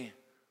his way,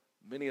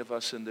 many of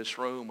us in this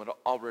room would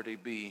already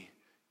be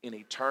in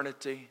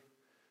eternity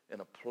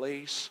in a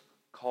place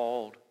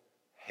called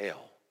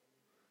hell.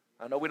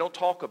 I know we don't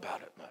talk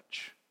about it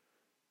much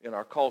in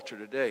our culture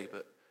today,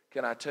 but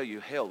can I tell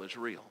you, hell is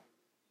real.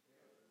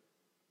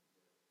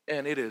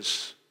 And it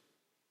is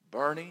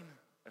burning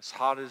as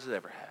hot as it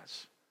ever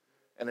has.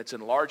 And it's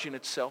enlarging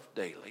itself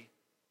daily.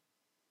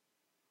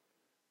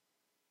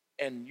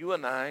 And you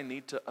and I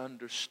need to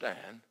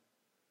understand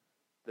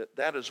that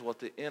that is what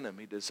the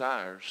enemy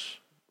desires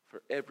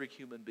for every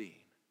human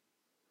being.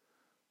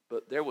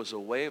 But there was a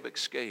way of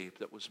escape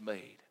that was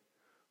made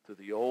through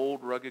the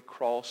old rugged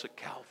cross at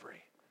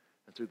Calvary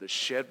and through the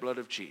shed blood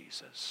of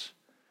Jesus.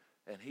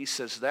 And he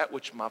says, that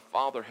which my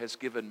Father has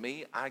given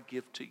me, I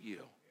give to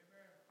you.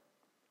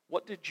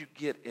 What did you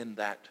get in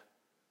that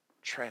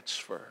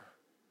transfer?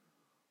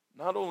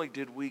 Not only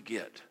did we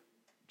get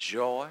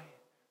joy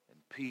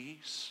and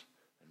peace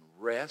and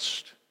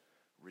rest,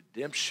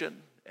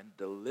 redemption and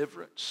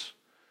deliverance,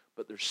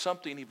 but there's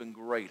something even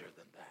greater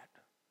than that.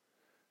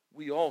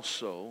 We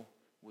also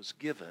was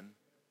given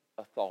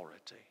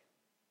authority.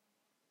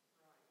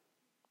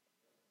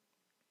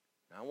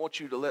 Now I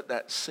want you to let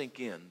that sink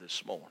in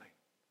this morning.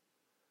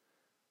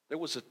 There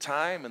was a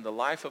time in the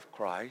life of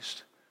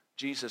Christ,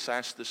 Jesus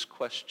asked this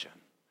question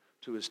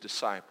to his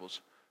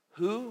disciples,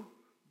 who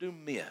do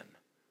men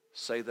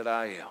say that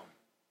I am?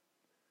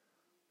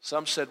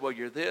 Some said, well,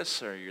 you're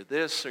this, or you're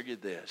this, or you're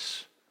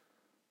this.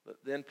 But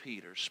then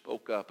Peter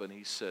spoke up and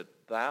he said,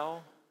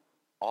 thou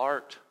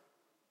art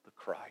the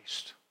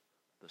Christ,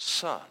 the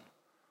Son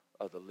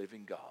of the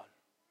living God.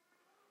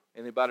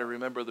 Anybody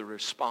remember the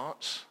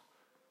response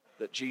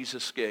that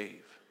Jesus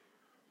gave?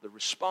 The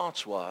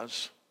response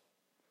was,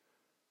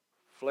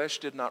 flesh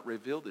did not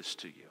reveal this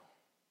to you,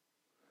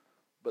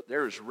 but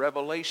there is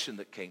revelation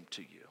that came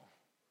to you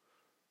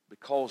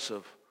because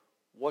of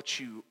what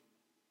you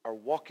are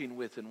walking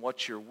with and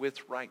what you're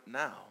with right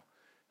now.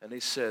 And he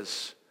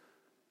says,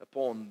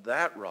 upon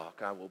that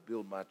rock I will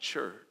build my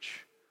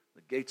church.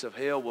 The gates of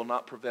hell will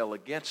not prevail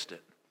against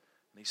it.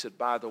 And he said,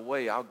 by the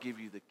way, I'll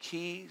give you the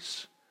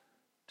keys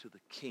to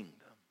the kingdom.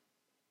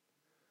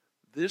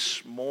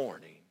 This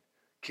morning,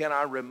 can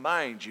I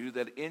remind you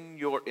that in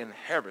your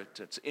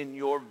inheritance, in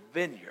your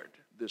vineyard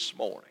this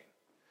morning,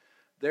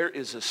 there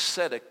is a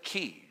set of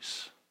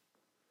keys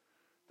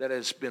that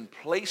has been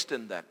placed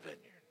in that vineyard.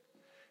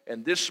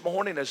 And this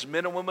morning, as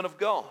men and women of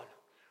God,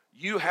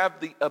 you have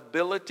the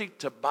ability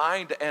to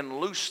bind and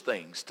loose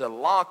things, to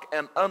lock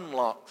and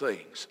unlock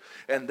things.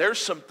 And there's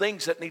some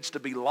things that needs to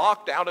be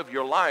locked out of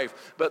your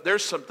life, but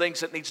there's some things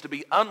that needs to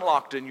be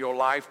unlocked in your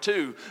life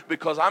too,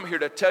 because I'm here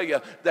to tell you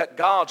that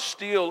God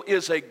still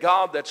is a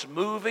God that's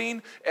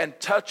moving and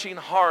touching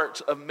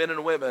hearts of men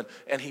and women,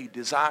 and he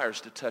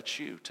desires to touch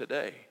you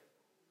today.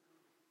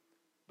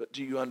 But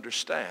do you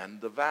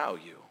understand the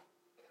value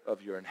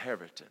of your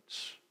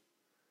inheritance?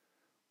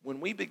 When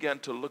we begin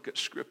to look at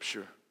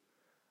Scripture,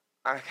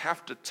 I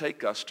have to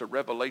take us to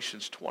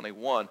Revelations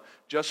 21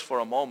 just for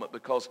a moment,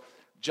 because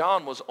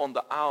John was on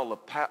the Isle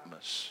of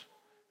Patmos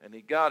and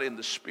he got in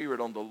the Spirit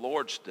on the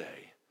Lord's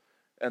day.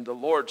 And the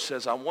Lord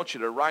says, I want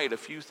you to write a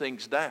few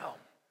things down.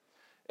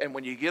 And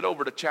when you get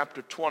over to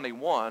chapter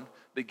 21,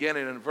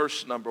 beginning in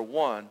verse number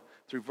 1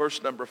 through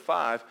verse number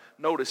 5,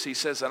 notice he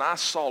says, and I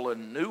saw a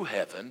new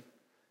heaven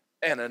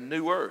and a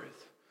new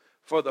earth.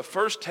 For the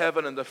first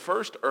heaven and the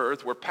first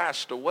earth were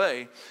passed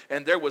away,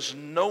 and there was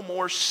no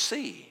more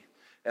sea.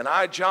 And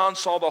I, John,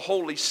 saw the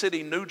holy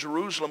city, New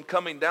Jerusalem,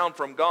 coming down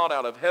from God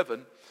out of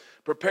heaven,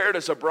 prepared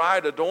as a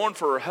bride adorned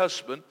for her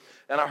husband.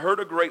 And I heard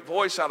a great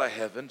voice out of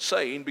heaven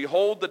saying,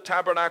 behold, the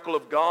tabernacle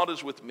of God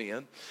is with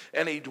men,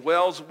 and he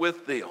dwells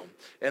with them.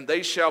 And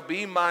they shall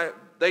be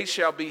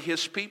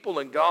his people,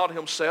 and God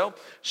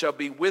himself shall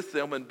be with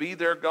them and be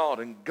their God.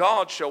 And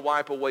God shall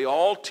wipe away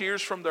all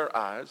tears from their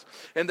eyes,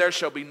 and there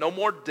shall be no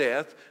more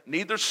death,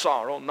 neither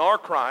sorrow nor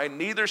crying,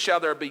 neither shall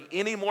there be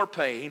any more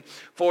pain,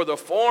 for the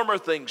former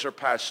things are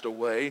passed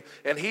away.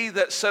 And he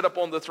that sat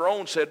upon the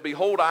throne said,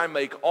 behold, I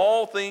make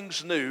all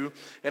things new.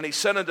 And he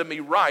said unto me,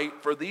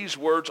 write, for these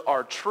words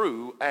are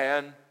true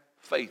and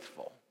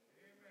faithful.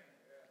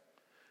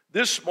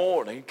 This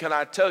morning, can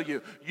I tell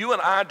you, you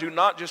and I do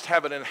not just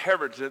have an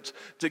inheritance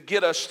to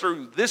get us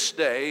through this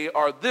day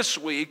or this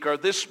week or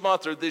this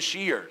month or this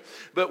year.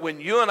 But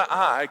when you and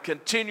I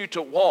continue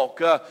to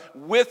walk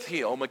with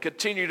him and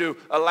continue to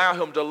allow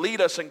him to lead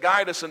us and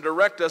guide us and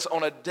direct us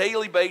on a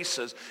daily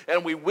basis,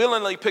 and we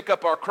willingly pick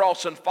up our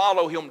cross and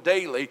follow him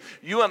daily,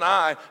 you and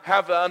I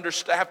have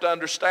to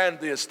understand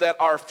this, that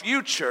our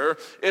future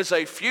is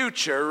a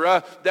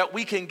future that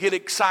we can get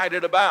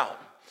excited about.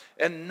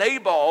 And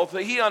Nabal,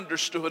 he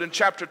understood in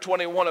chapter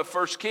 21 of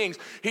 1 Kings,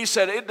 he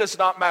said, it does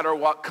not matter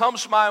what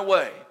comes my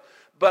way,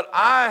 but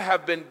I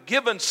have been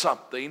given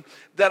something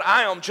that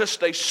I am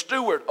just a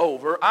steward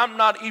over. I'm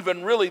not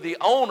even really the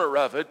owner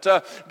of it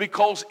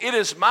because it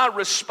is my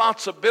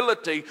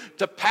responsibility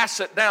to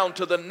pass it down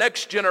to the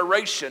next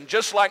generation,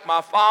 just like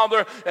my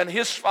father and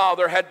his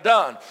father had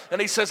done. And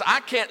he says,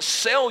 I can't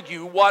sell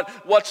you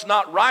what's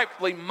not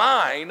rightfully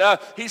mine.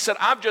 He said,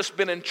 I've just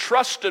been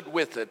entrusted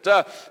with it.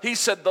 He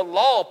said, the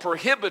law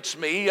prohibits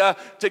me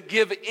to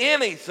give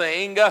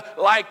anything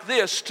like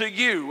this to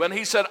you. And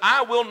he said,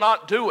 I will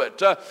not do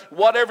it.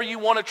 Whatever you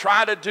want to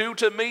try to do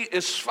to me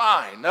is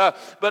fine.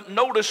 But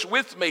notice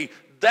with me,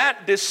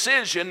 that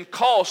decision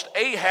cost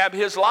Ahab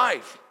his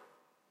life.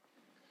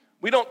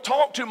 We don't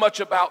talk too much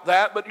about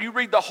that, but you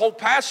read the whole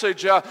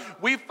passage,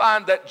 we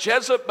find that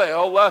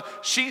Jezebel,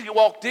 she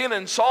walked in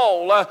and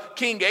saw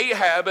King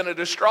Ahab in a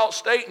distraught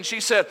state, and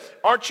she said,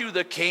 aren't you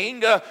the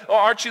king, or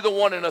aren't you the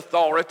one in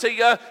authority?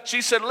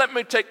 She said, let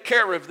me take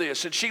care of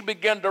this. And she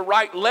began to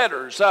write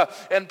letters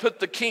and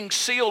put the king's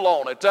seal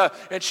on it,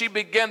 and she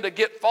began to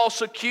get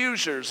false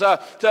accusers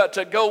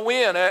to go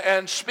in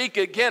and speak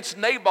against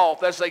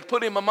Naboth as they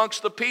put him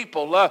amongst the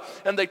people,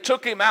 and they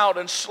took him out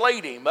and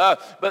slayed him.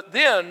 But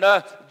then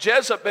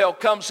Jezebel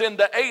comes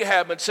into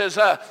Ahab and says,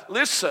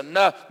 listen,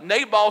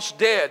 Naboth's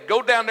dead.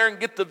 Go down there and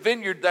get the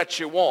vineyard that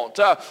you want.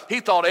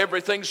 He thought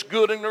everything's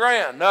good and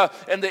grand.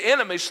 And the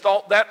enemies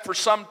thought that for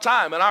some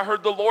time. And I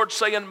heard the Lord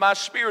say in my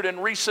spirit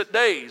in recent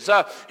days,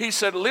 he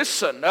said,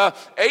 listen,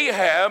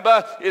 Ahab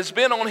has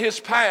been on his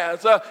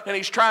path and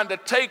he's trying to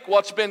take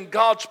what's been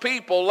God's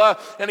people.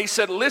 And he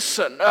said,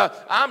 listen,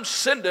 I'm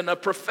sending a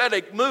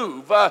prophetic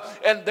move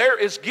and there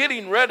is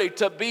getting ready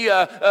to be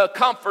a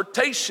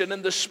confrontation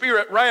in the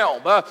spirit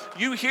realm.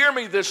 You hear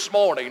me this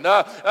morning, and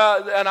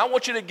I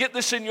want you to get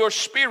this in your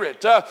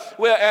spirit.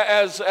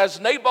 As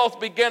Naboth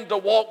began to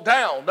walk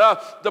down,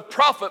 the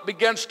prophet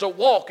begins to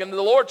walk, and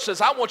the Lord says,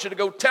 I want you to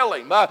go tell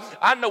him.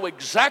 I know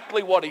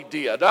exactly what he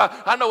did.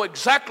 I know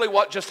exactly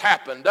what just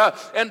happened.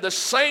 And the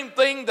same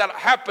thing that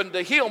happened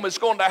to him is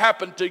going to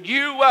happen to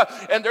you,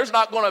 and there's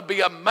not going to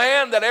be a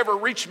man that ever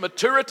reached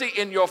maturity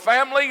in your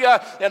family.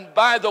 And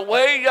by the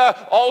way,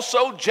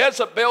 also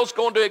Jezebel's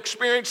going to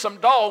experience some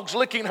dogs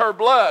licking her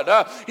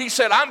blood. He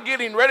said, I'm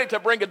getting ready to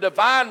bring a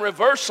divine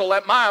reversal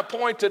at my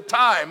appointed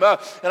time.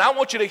 And I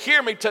want you to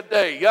hear me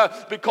today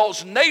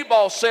because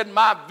Naboth said,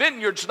 my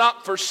vineyard's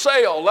not for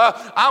sale.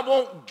 I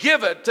won't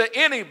give it to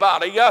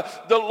anybody.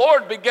 The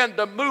Lord began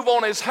to move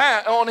on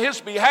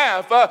his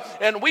behalf,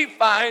 and we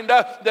find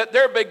that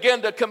there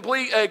began to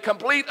a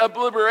complete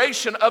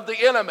obliteration of the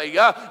enemy.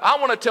 I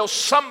want to tell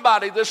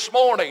somebody this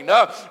morning,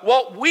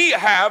 what we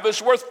have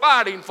is worth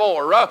fighting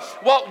for.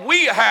 What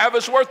we have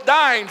is worth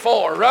dying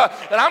for.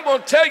 And I'm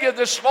going to tell you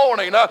this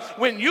morning,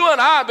 when you and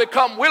I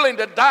become willing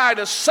to die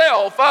to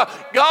self,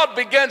 God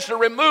begins to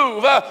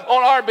remove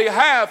on our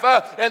behalf,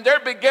 and there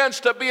begins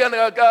to be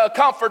a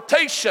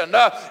confrontation,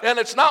 and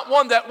it's not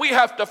one that we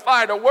have to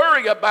fight or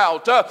worry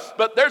about,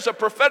 but there's a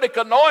prophetic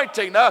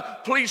anointing.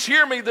 Please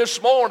hear me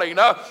this morning.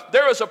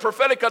 There is a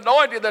prophetic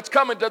anointing that's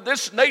coming to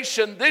this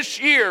nation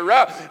this year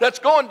that's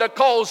going to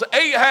cause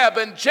Ahab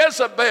and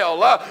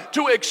Jezebel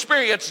to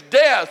experience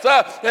death,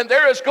 and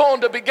there is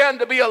going to begin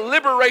to be a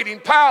liberating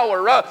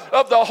power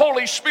of the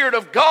Holy Spirit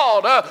of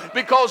God,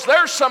 because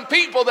there's some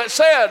people that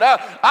said,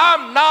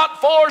 I'm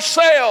not for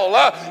sale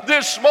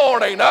this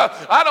morning.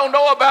 I don't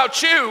know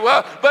about you,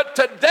 but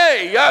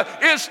today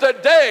is the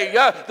day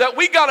that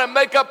we got to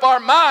make up our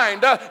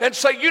mind and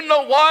say, you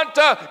know what?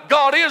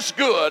 God is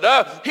good.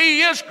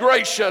 He is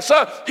gracious.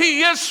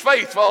 He is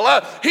faithful.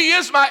 He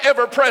is my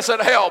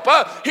ever-present help.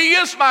 He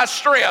is my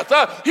strength.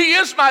 He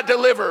is my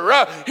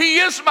deliverer. He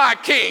is my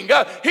king.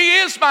 He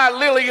is my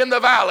lily in the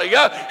valley.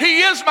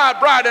 He is my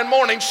bright and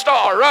morning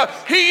star.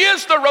 He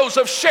is the rose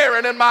of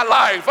Sharon in my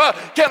life.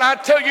 Can I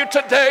tell you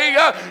today,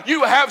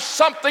 you have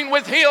something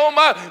with him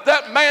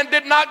that man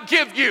did not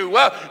give you.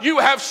 You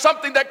have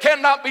something that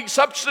cannot be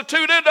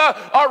substituted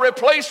or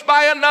replaced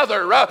by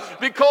another,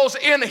 because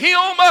in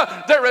him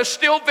there is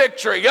still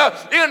victory.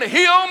 In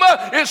him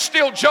is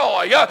still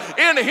joy.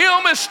 In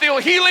him is still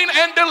healing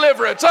and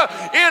deliverance.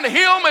 In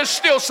him is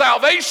still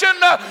salvation.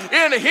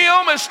 In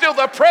him is still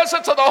the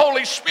presence of the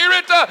Holy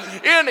Spirit.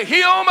 In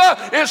him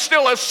is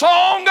still a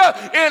song.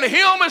 In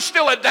him is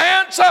still a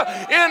dance.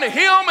 In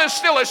him is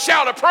still a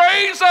shout of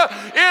praise.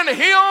 In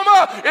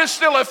him is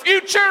still a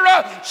future.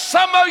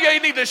 Some of you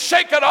need to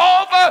shake it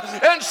off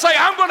and say,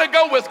 I'm going to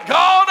go with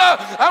God.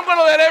 I'm going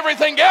to let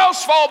everything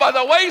else fall by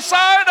the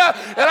wayside,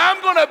 and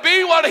I'm going to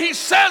be what he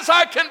says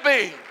I can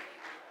be.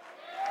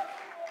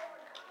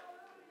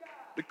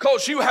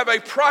 Because you have a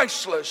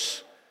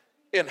priceless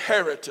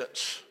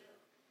inheritance.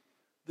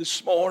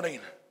 This morning,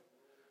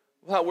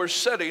 while we're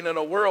sitting in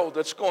a world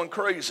that's going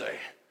crazy,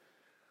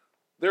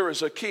 there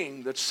is a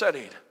king that's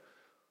sitting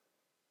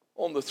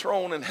on the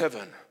throne in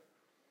heaven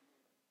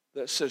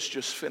that says,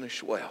 just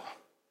finish well.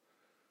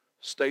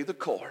 Stay the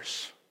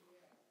course.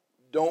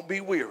 Don't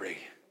be weary.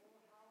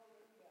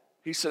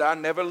 He said, I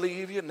never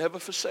leave you, never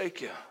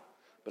forsake you,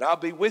 but I'll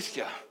be with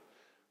you.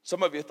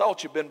 Some of you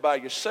thought you've been by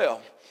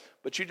yourself,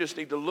 But you just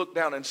need to look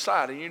down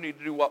inside, and you need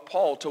to do what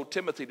Paul told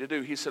Timothy to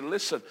do. He said,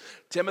 listen,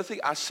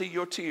 Timothy, I see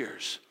your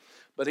tears.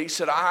 But he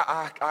said,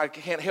 I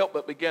can't help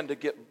but begin to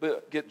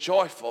get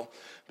joyful,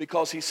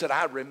 because he said,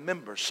 I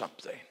remember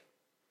something.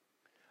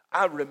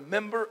 I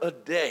remember a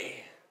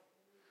day.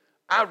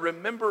 I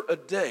remember a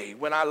day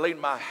when I laid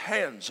my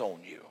hands on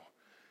you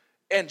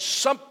and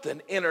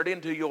something entered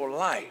into your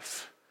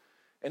life.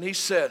 And he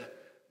said,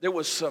 there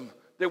was some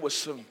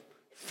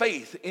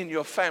faith in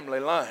your family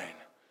line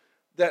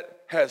that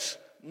has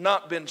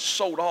not been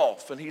sold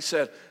off. And he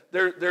said,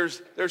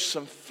 there's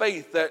some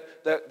faith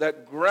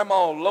that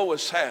Grandma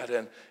Lois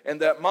had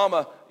and that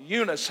Mama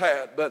Eunice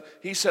had. But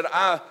he said,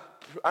 I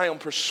am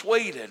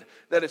persuaded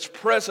that it's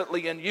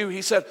presently in you.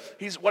 He said,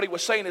 what he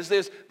was saying is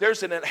this: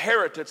 there's an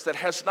inheritance that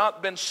has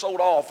not been sold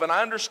off. And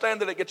I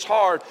understand that it gets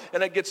hard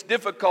and it gets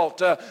difficult.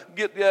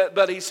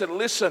 But he said,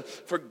 listen,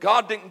 for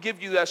God didn't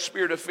give you that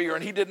spirit of fear,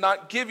 and he did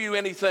not give you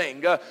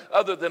anything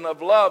other than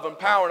of love and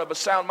power and of a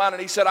sound mind.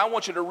 And he said, I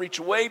want you to reach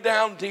way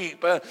down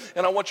deep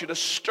and I want you to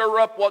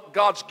stir up what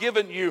God's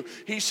given you.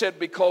 He said,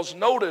 because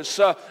notice,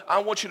 I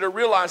want you to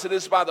realize it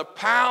is by the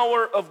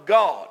power of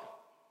God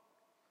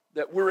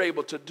that we're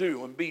able to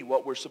do and be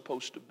what we're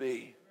supposed to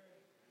be.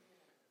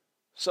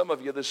 Some of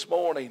you this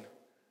morning,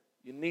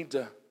 you need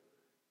to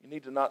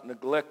not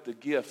neglect the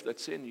gift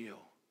that's in you.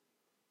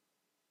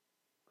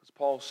 Because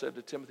Paul said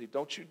to Timothy,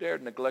 don't you dare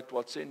neglect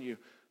what's in you.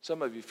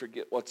 Some of you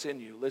forget what's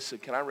in you. Listen,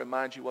 can I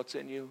remind you what's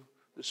in you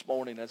this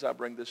morning as I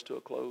bring this to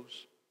a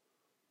close?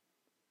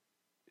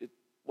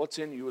 What's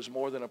in you is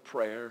more than a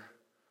prayer.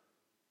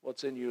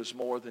 What's in you is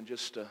more than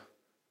just an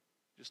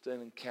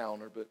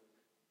encounter, but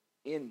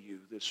in you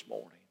this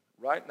morning,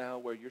 right now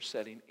where you're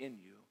sitting, in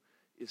you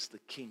is the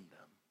kingdom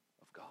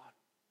of God.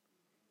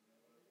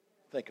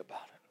 Think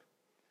about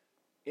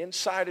it.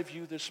 Inside of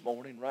you this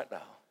morning, right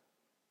now,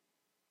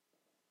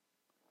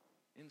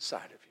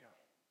 inside of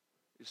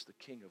you is the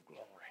King of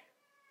glory.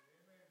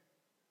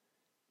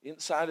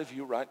 Inside of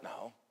you right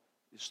now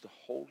is the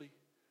Holy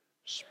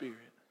Spirit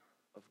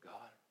of God.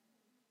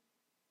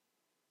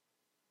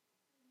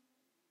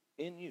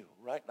 In you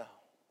right now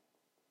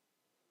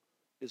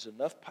is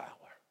enough power,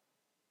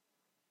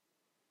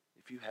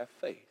 if you have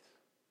faith.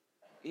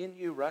 In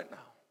you right now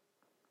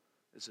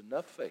is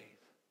enough faith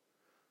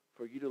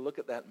for you to look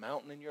at that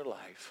mountain in your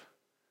life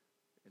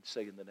and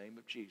say, in the name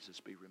of Jesus,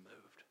 be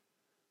removed.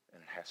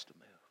 And it has to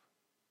move.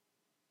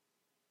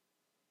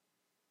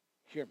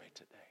 Hear me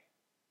today.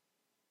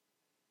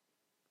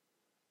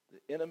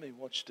 The enemy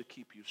wants to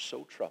keep you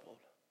so troubled,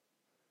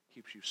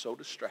 keeps you so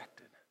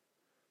distracted,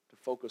 to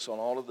focus on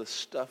all of the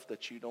stuff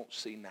that you don't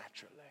see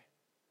naturally.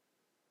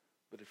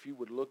 But if you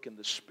would look in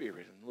the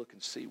Spirit and look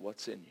and see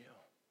what's in you,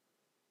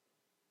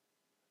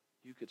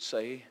 you could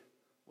say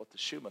what the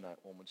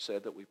Shunammite woman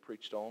said that we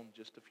preached on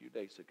just a few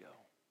days ago.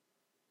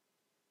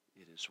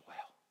 It is well.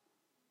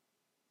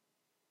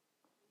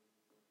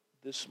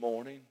 This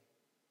morning,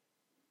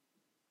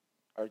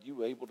 are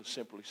you able to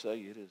simply say,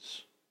 it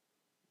is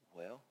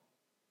well?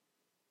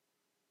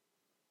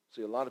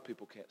 See, a lot of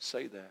people can't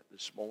say that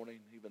this morning,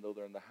 even though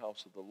they're in the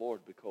house of the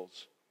Lord,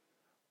 because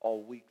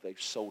all week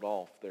they've sold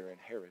off their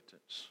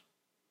inheritance.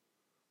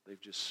 They've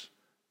just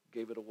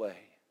gave it away.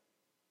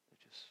 They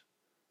just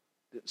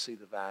didn't see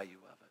the value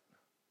of it.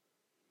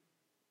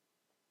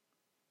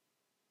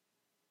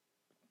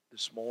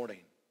 This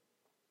morning,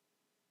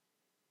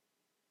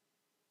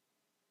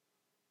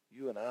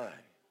 you and I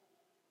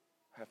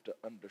have to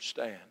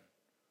understand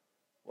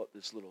what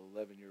this little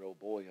 11-year-old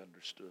boy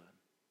understood.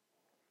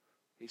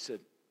 He said,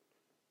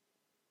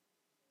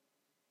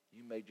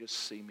 you may just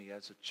see me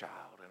as a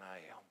child, and I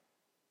am.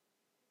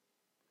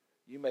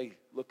 You may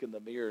look in the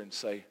mirror and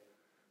say,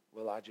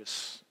 well, I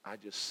just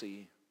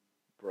see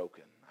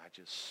broken. I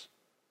just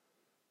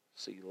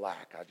see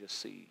lack. I just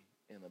see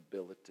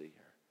inability.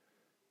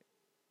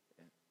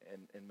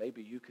 And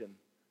maybe you can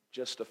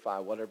justify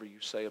whatever you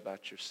say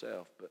about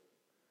yourself, but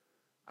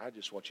I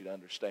just want you to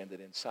understand that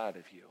inside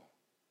of you,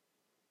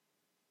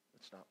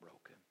 it's not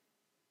broken.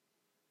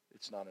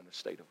 It's not in a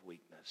state of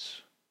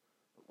weakness.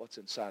 But what's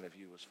inside of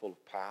you is full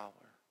of power.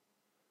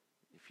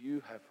 If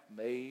you have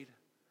made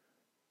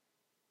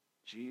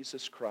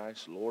Jesus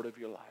Christ Lord of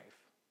your life,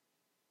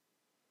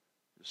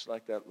 just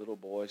like that little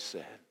boy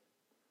said,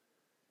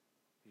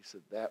 he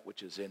said, that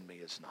which is in me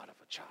is not of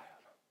a child.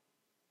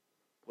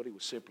 What he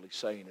was simply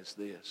saying is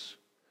this: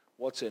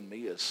 what's in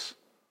me is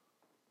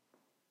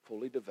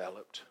fully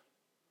developed,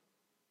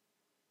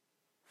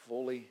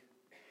 fully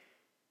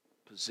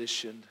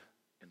positioned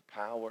in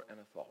power and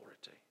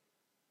authority.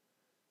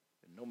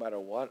 And no matter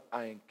what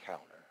I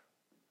encounter,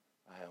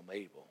 I am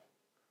able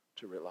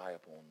to rely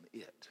upon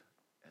it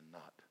and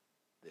not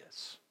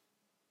this.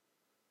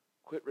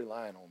 Quit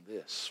relying on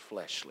this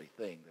fleshly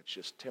thing that's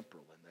just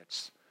temporal and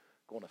that's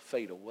going to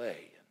fade away,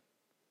 and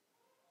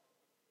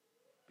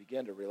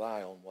begin to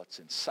rely on what's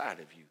inside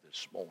of you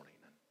this morning.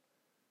 And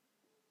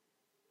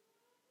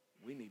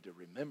we need to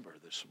remember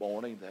this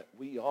morning that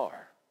we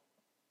are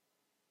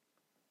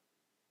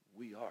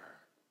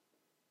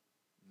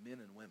men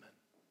and women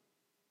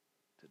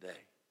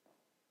today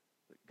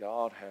that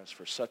God has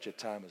for such a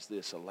time as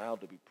this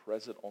allowed to be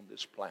present on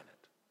this planet,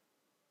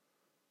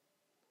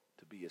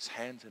 to be his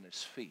hands and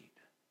his feet,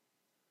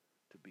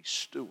 to be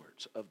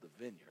stewards of the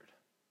vineyard.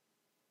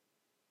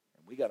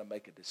 And we got to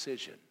make a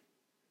decision.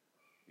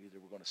 Either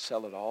we're going to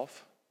sell it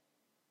off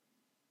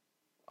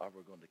or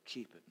we're going to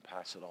keep it and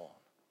pass it on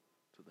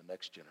to the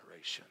next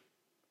generation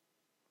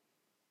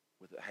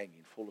with it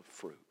hanging full of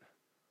fruit,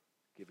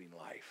 giving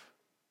life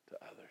to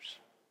others.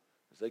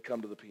 As they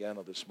come to the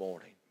piano this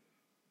morning,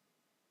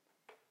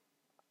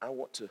 I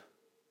want to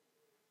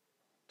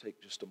take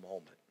just a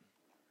moment,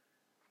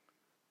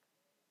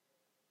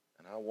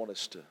 and I want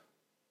us to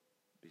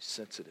be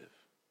sensitive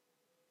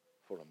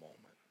for a moment,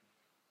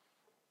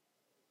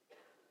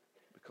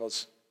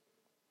 because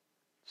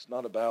it's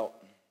not about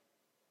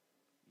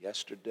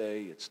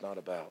yesterday, it's not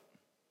about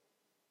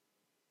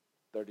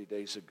 30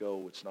 days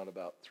ago, it's not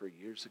about 3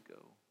 years ago.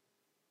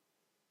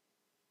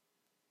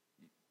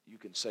 You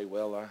can say,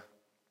 well,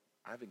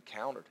 I've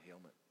encountered him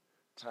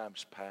at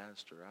times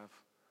past, or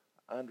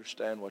I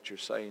understand what you're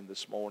saying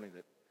this morning,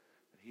 that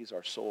he's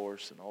our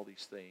source and all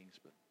these things,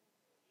 but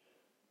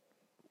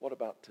what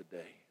about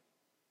today?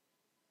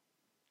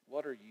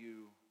 What are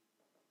you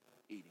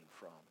eating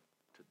from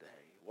today?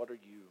 What are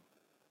you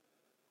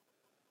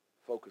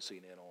focusing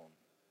in on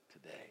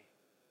today?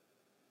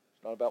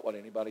 It's not about what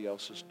anybody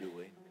else is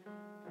doing.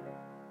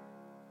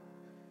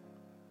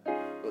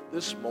 But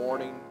this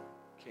morning,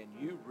 can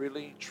you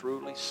really,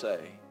 truly say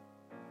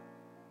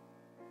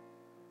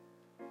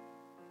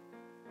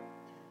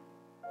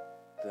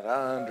that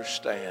I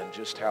understand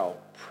just how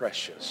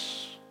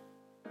precious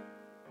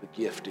the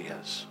gift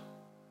is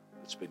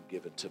that's been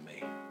given to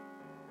me?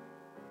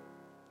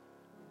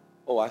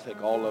 Oh, I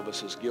think all of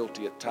us is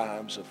guilty at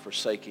times of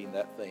forsaking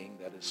that thing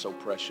that is so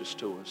precious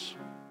to us.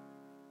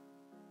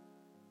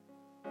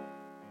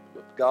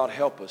 But God,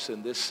 help us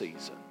in this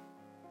season.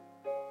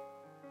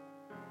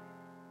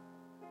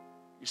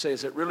 You say,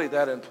 is it really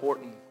that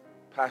important,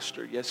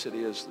 Pastor? Yes, it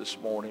is this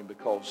morning,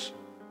 because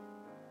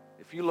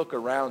if you look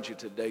around you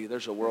today,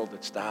 there's a world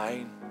that's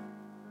dying,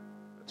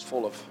 that's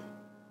full of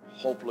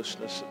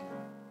hopelessness, and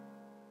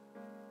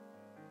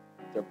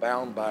they're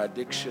bound by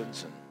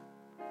addictions and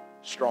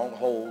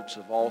strongholds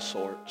of all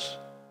sorts.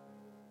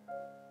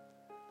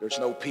 There's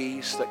no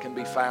peace that can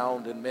be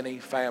found in many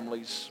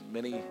families,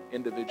 many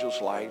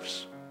individuals'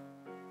 lives.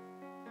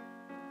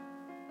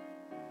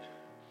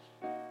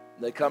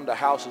 They come to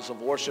houses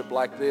of worship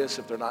like this.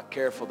 If they're not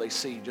careful, they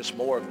see just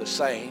more of the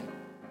same.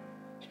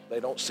 They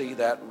don't see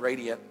that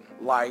radiant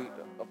light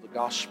of the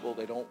gospel.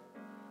 They don't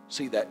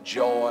see that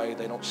joy.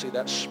 They don't see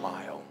that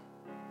smile.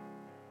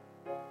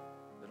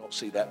 They don't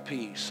see that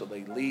peace. So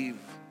they leave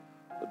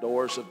the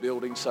doors of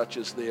buildings such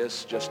as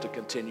this just to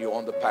continue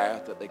on the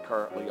path that they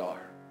currently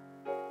are.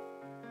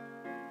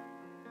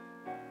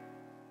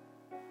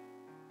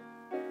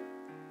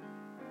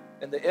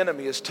 And the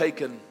enemy has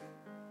taken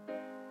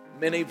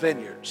many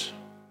vineyards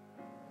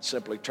and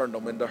simply turned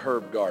them into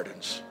herb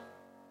gardens.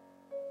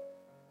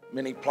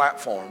 Many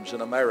platforms in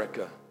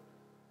America,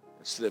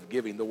 instead of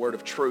giving the word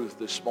of truth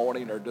this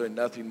morning, are doing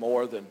nothing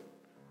more than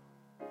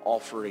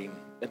offering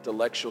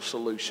intellectual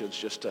solutions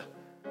just to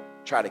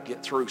try to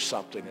get through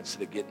something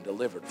instead of getting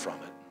delivered from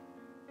it.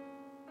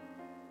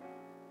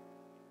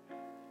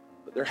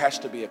 But there has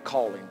to be a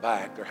calling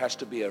back. There has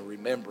to be a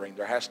remembering.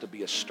 There has to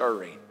be a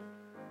stirring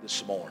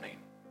this morning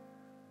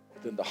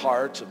within the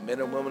hearts of men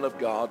and women of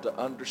God to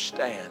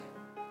understand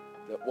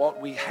that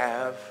what we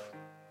have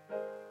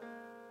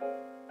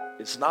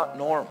is not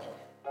normal.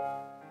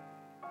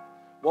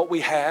 What we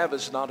have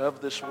is not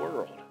of this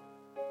world.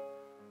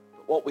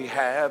 But what we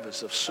have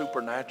is of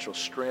supernatural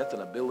strength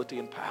and ability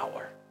and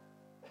power.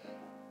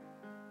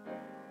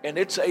 And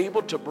it's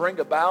able to bring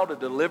about a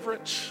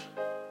deliverance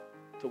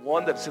to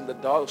one that's in the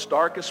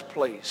darkest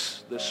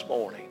place this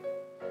morning.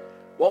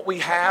 What we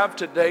have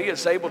today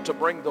is able to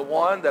bring the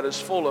one that is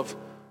full of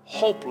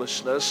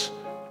hopelessness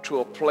to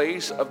a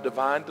place of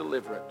divine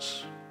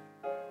deliverance.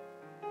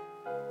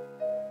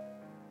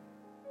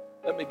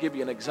 Let me give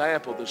you an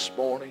example this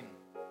morning.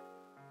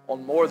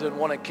 On more than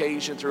one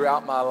occasion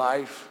throughout my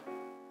life,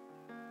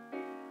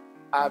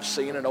 I've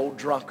seen an old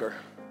drunkard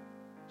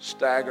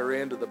stagger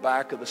into the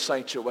back of the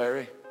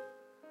sanctuary.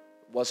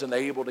 Wasn't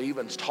able to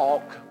even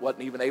talk,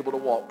 wasn't even able to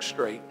walk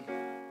straight.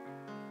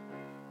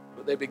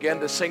 But they began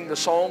to sing the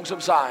songs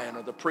of Zion,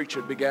 or the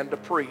preacher began to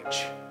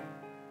preach.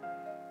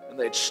 And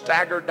they'd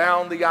stagger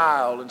down the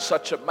aisle in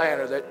such a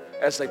manner that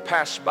as they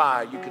passed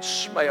by, you could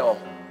smell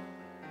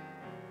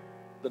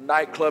the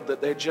nightclub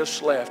that they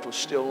just left was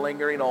still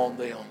lingering on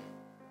them.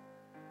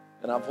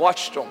 And I've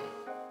watched them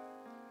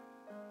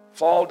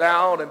fall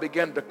down and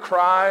begin to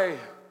cry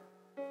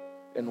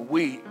and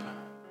weep.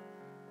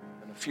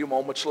 A few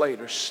moments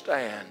later,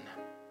 stand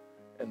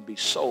and be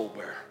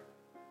sober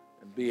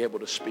and be able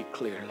to speak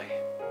clearly.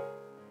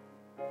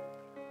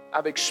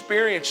 I've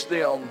experienced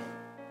them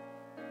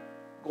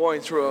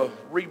going through a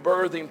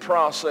rebirthing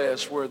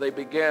process where they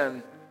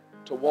began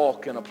to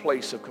walk in a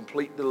place of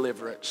complete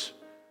deliverance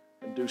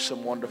and do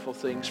some wonderful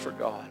things for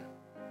God.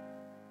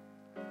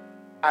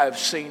 I've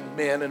seen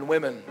men and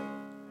women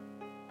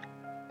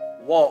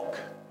walk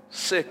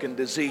sick and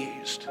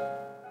diseased.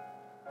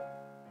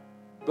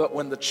 But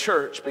when the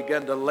church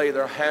began to lay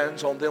their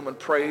hands on them and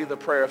pray the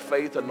prayer of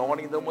faith,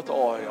 anointing them with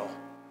oil,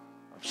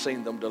 I've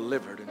seen them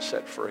delivered and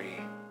set free.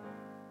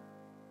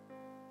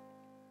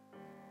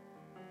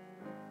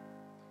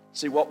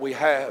 See, what we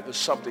have is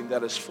something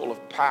that is full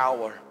of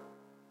power.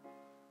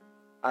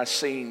 I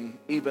seen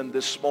even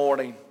this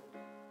morning,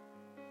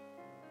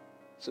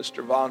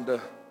 Sister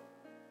Vonda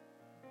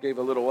gave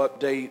a little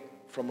update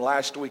from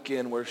last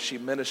weekend where she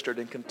ministered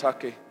in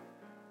Kentucky.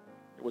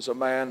 It was a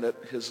man that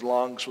his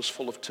lungs was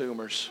full of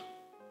tumors.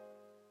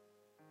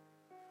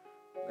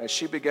 As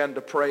she began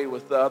to pray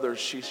with the others,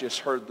 she just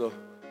heard the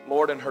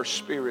Lord in her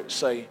spirit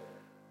say,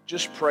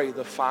 just pray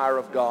the fire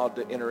of God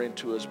to enter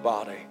into his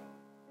body.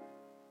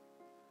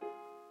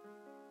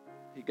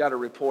 He got a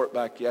report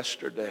back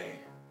yesterday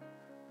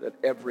that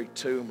every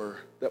tumor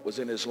that was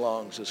in his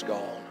lungs is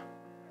gone.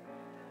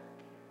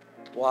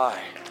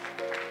 Why?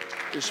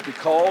 It's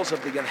because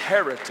of the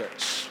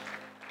inheritance.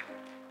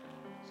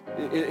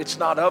 It's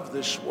not of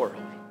this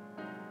world.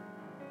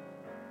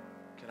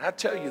 Can I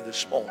tell you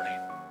this morning?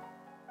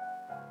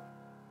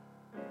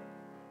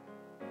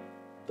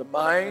 The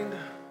mind,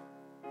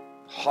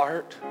 the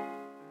heart,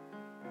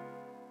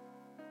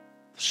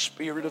 the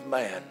spirit of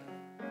man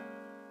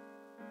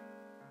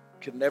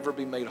can never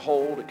be made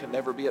whole. It can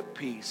never be at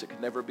peace. It can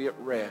never be at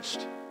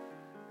rest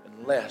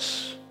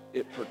unless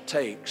it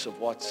partakes of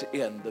what's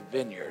in the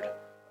vineyard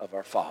of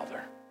our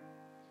Father.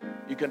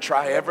 You can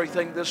try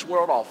everything this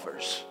world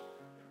offers,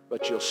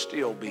 but you'll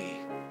still be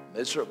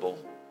miserable,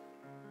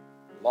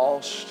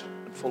 lost,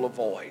 and full of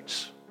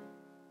voids.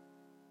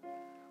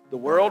 The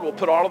world will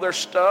put all of their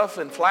stuff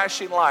in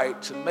flashing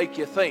lights and make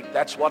you think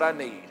that's what I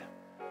need.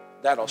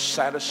 That'll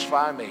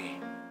satisfy me.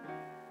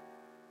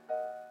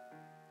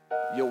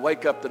 You'll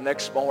wake up the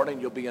next morning,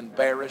 you'll be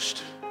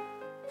embarrassed,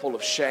 full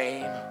of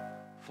shame,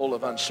 full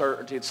of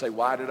uncertainty, and say,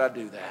 why did I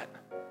do that?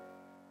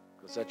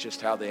 Because that's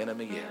just how the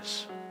enemy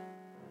is.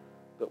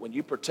 But when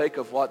you partake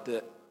of what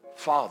the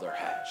Father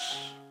has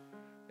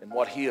and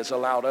what he has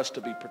allowed us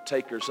to be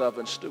partakers of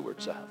and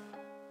stewards of,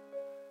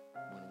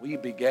 when we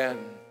began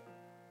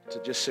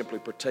to just simply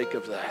partake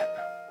of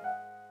that,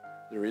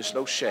 there is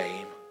no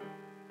shame,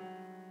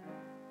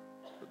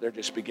 but there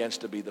just begins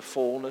to be the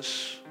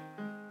fullness,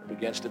 there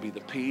begins to be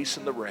the peace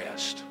and the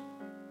rest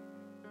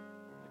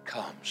that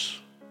comes.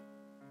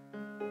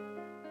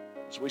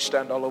 As we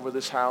stand all over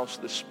this house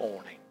this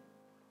morning,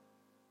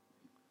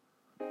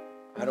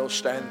 I don't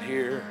stand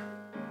here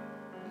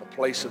in a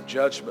place of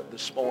judgment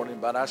this morning,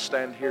 but I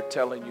stand here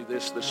telling you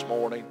this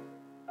morning,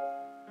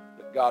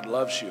 that God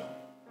loves you.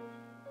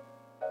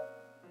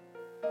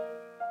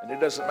 And it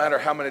doesn't matter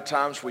how many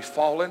times we've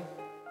fallen.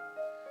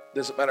 It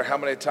doesn't matter how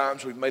many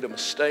times we've made a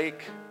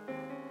mistake.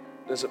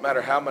 It doesn't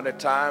matter how many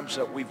times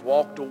that we've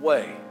walked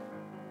away.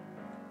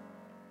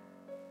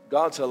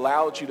 God's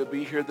allowed you to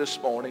be here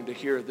this morning to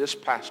hear this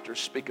pastor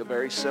speak a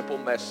very simple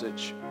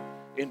message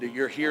into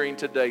your hearing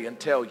today and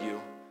tell you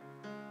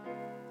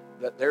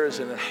that there is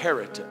an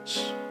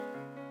inheritance.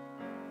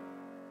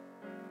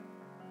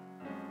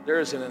 There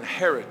is an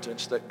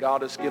inheritance that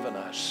God has given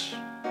us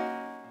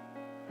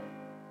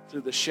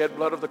through the shed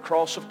blood of the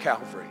cross of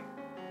Calvary.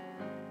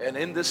 And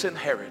in this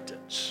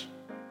inheritance,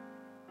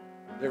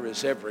 there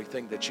is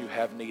everything that you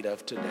have need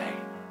of today.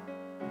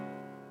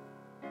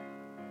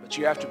 But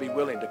you have to be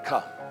willing to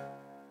come.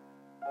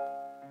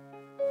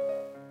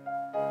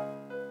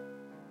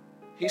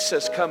 He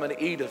says, come and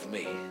eat of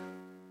me.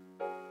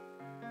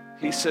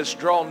 He says,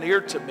 draw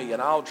near to me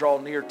and I'll draw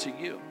near to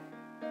you.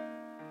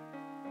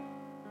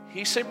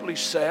 He simply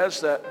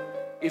says that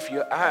if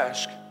you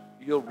ask,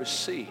 you'll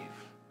receive.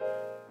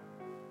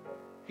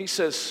 He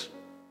says,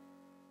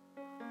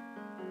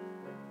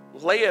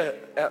 lay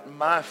it at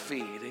my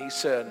feet. He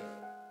said,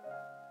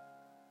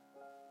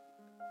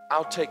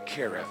 I'll take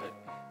care of it.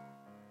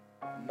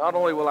 Not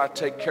only will I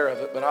take care of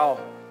it, but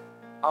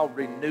I'll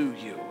renew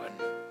you and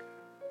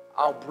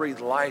I'll breathe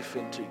life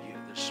into you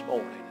this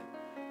morning.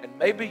 And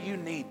maybe you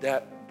need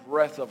that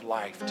breath of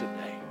life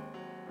today.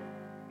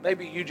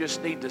 Maybe you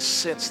just need to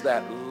sense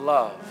that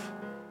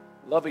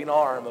loving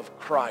arm of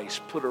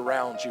Christ put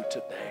around you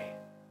today.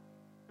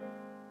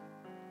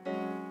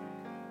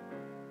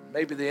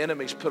 Maybe the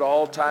enemy's put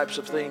all types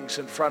of things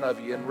in front of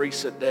you in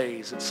recent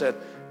days and said,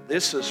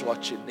 this is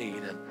what you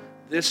need and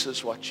this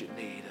is what you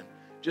need. And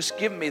just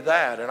give me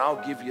that and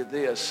I'll give you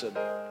this.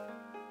 But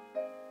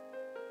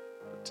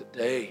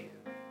today,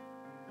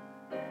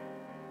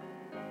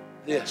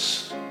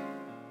 this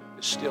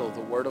is still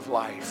the word of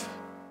life.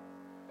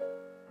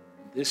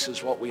 This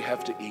is what we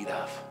have to eat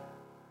of.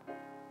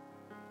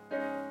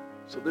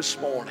 So this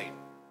morning,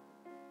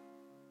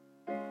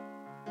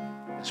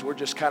 as we're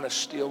just kind of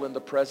still in the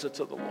presence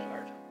of the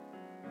Lord,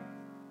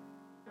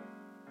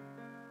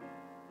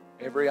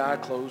 every eye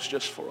closed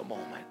just for a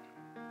moment.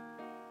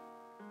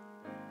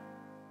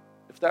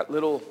 If that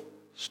little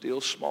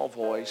still small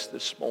voice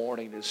this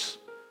morning is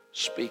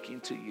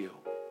speaking to you,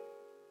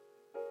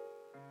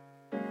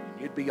 and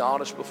you'd be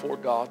honest before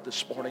God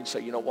this morning and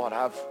say, you know what,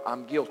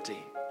 I'm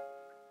guilty.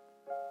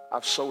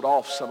 I've sold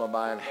off some of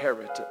my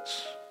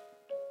inheritance.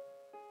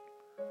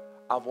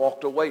 I've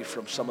walked away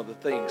from some of the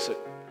things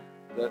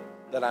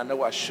that I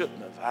know I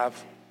shouldn't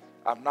have.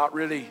 I've not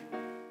really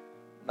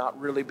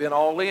been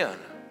all in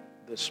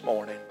this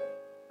morning.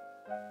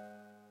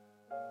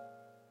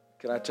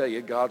 Can I tell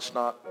you, God's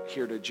not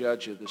here to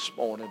judge you this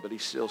morning, but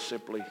he's still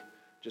simply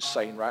just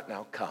saying right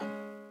now, come.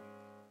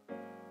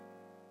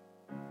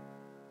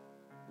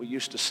 We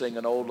used to sing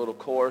an old little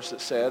chorus that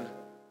said,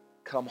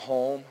 come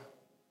home,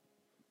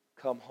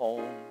 come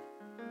home.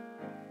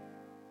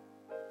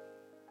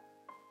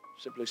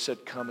 Simply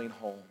said, coming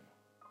home.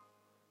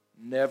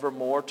 Never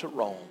more to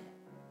roam.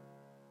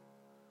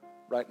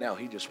 Right now,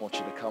 he just wants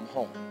you to come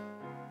home.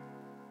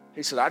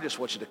 He said, I just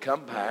want you to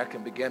come back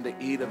and begin to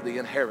eat of the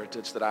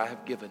inheritance that I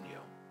have given you.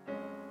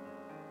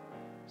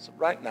 So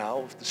right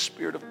now, if the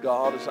Spirit of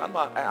God is, I'm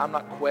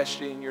not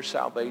questioning your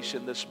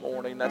salvation this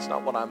morning. That's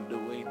not what I'm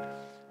doing.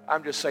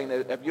 I'm just saying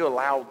that have you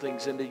allowed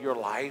things into your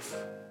life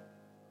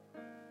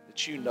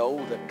that you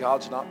know that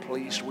God's not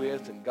pleased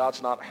with and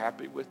God's not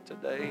happy with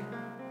today?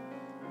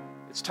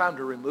 It's time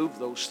to remove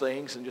those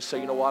things and just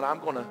say, you know what, I'm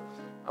going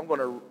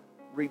to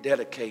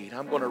rededicate.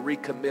 I'm going to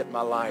recommit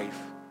my life.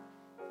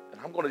 And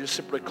I'm going to just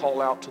simply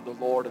call out to the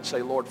Lord and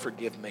say, Lord,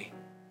 forgive me.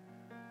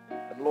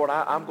 And Lord,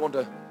 I'm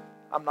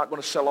not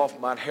going to sell off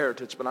my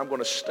inheritance, but I'm going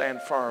to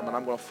stand firm and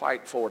I'm going to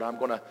fight for it. I'm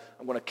going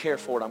to care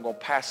for it. I'm going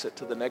to pass it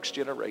to the next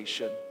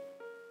generation.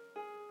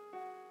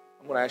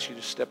 I'm going to ask you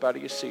to step out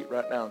of your seat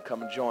right now and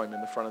come and join me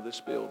in the front of this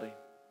building.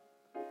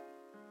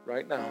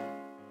 Right now.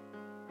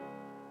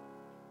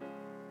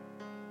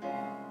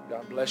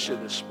 God bless you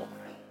this morning.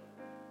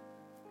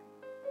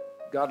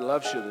 God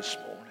loves you this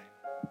morning.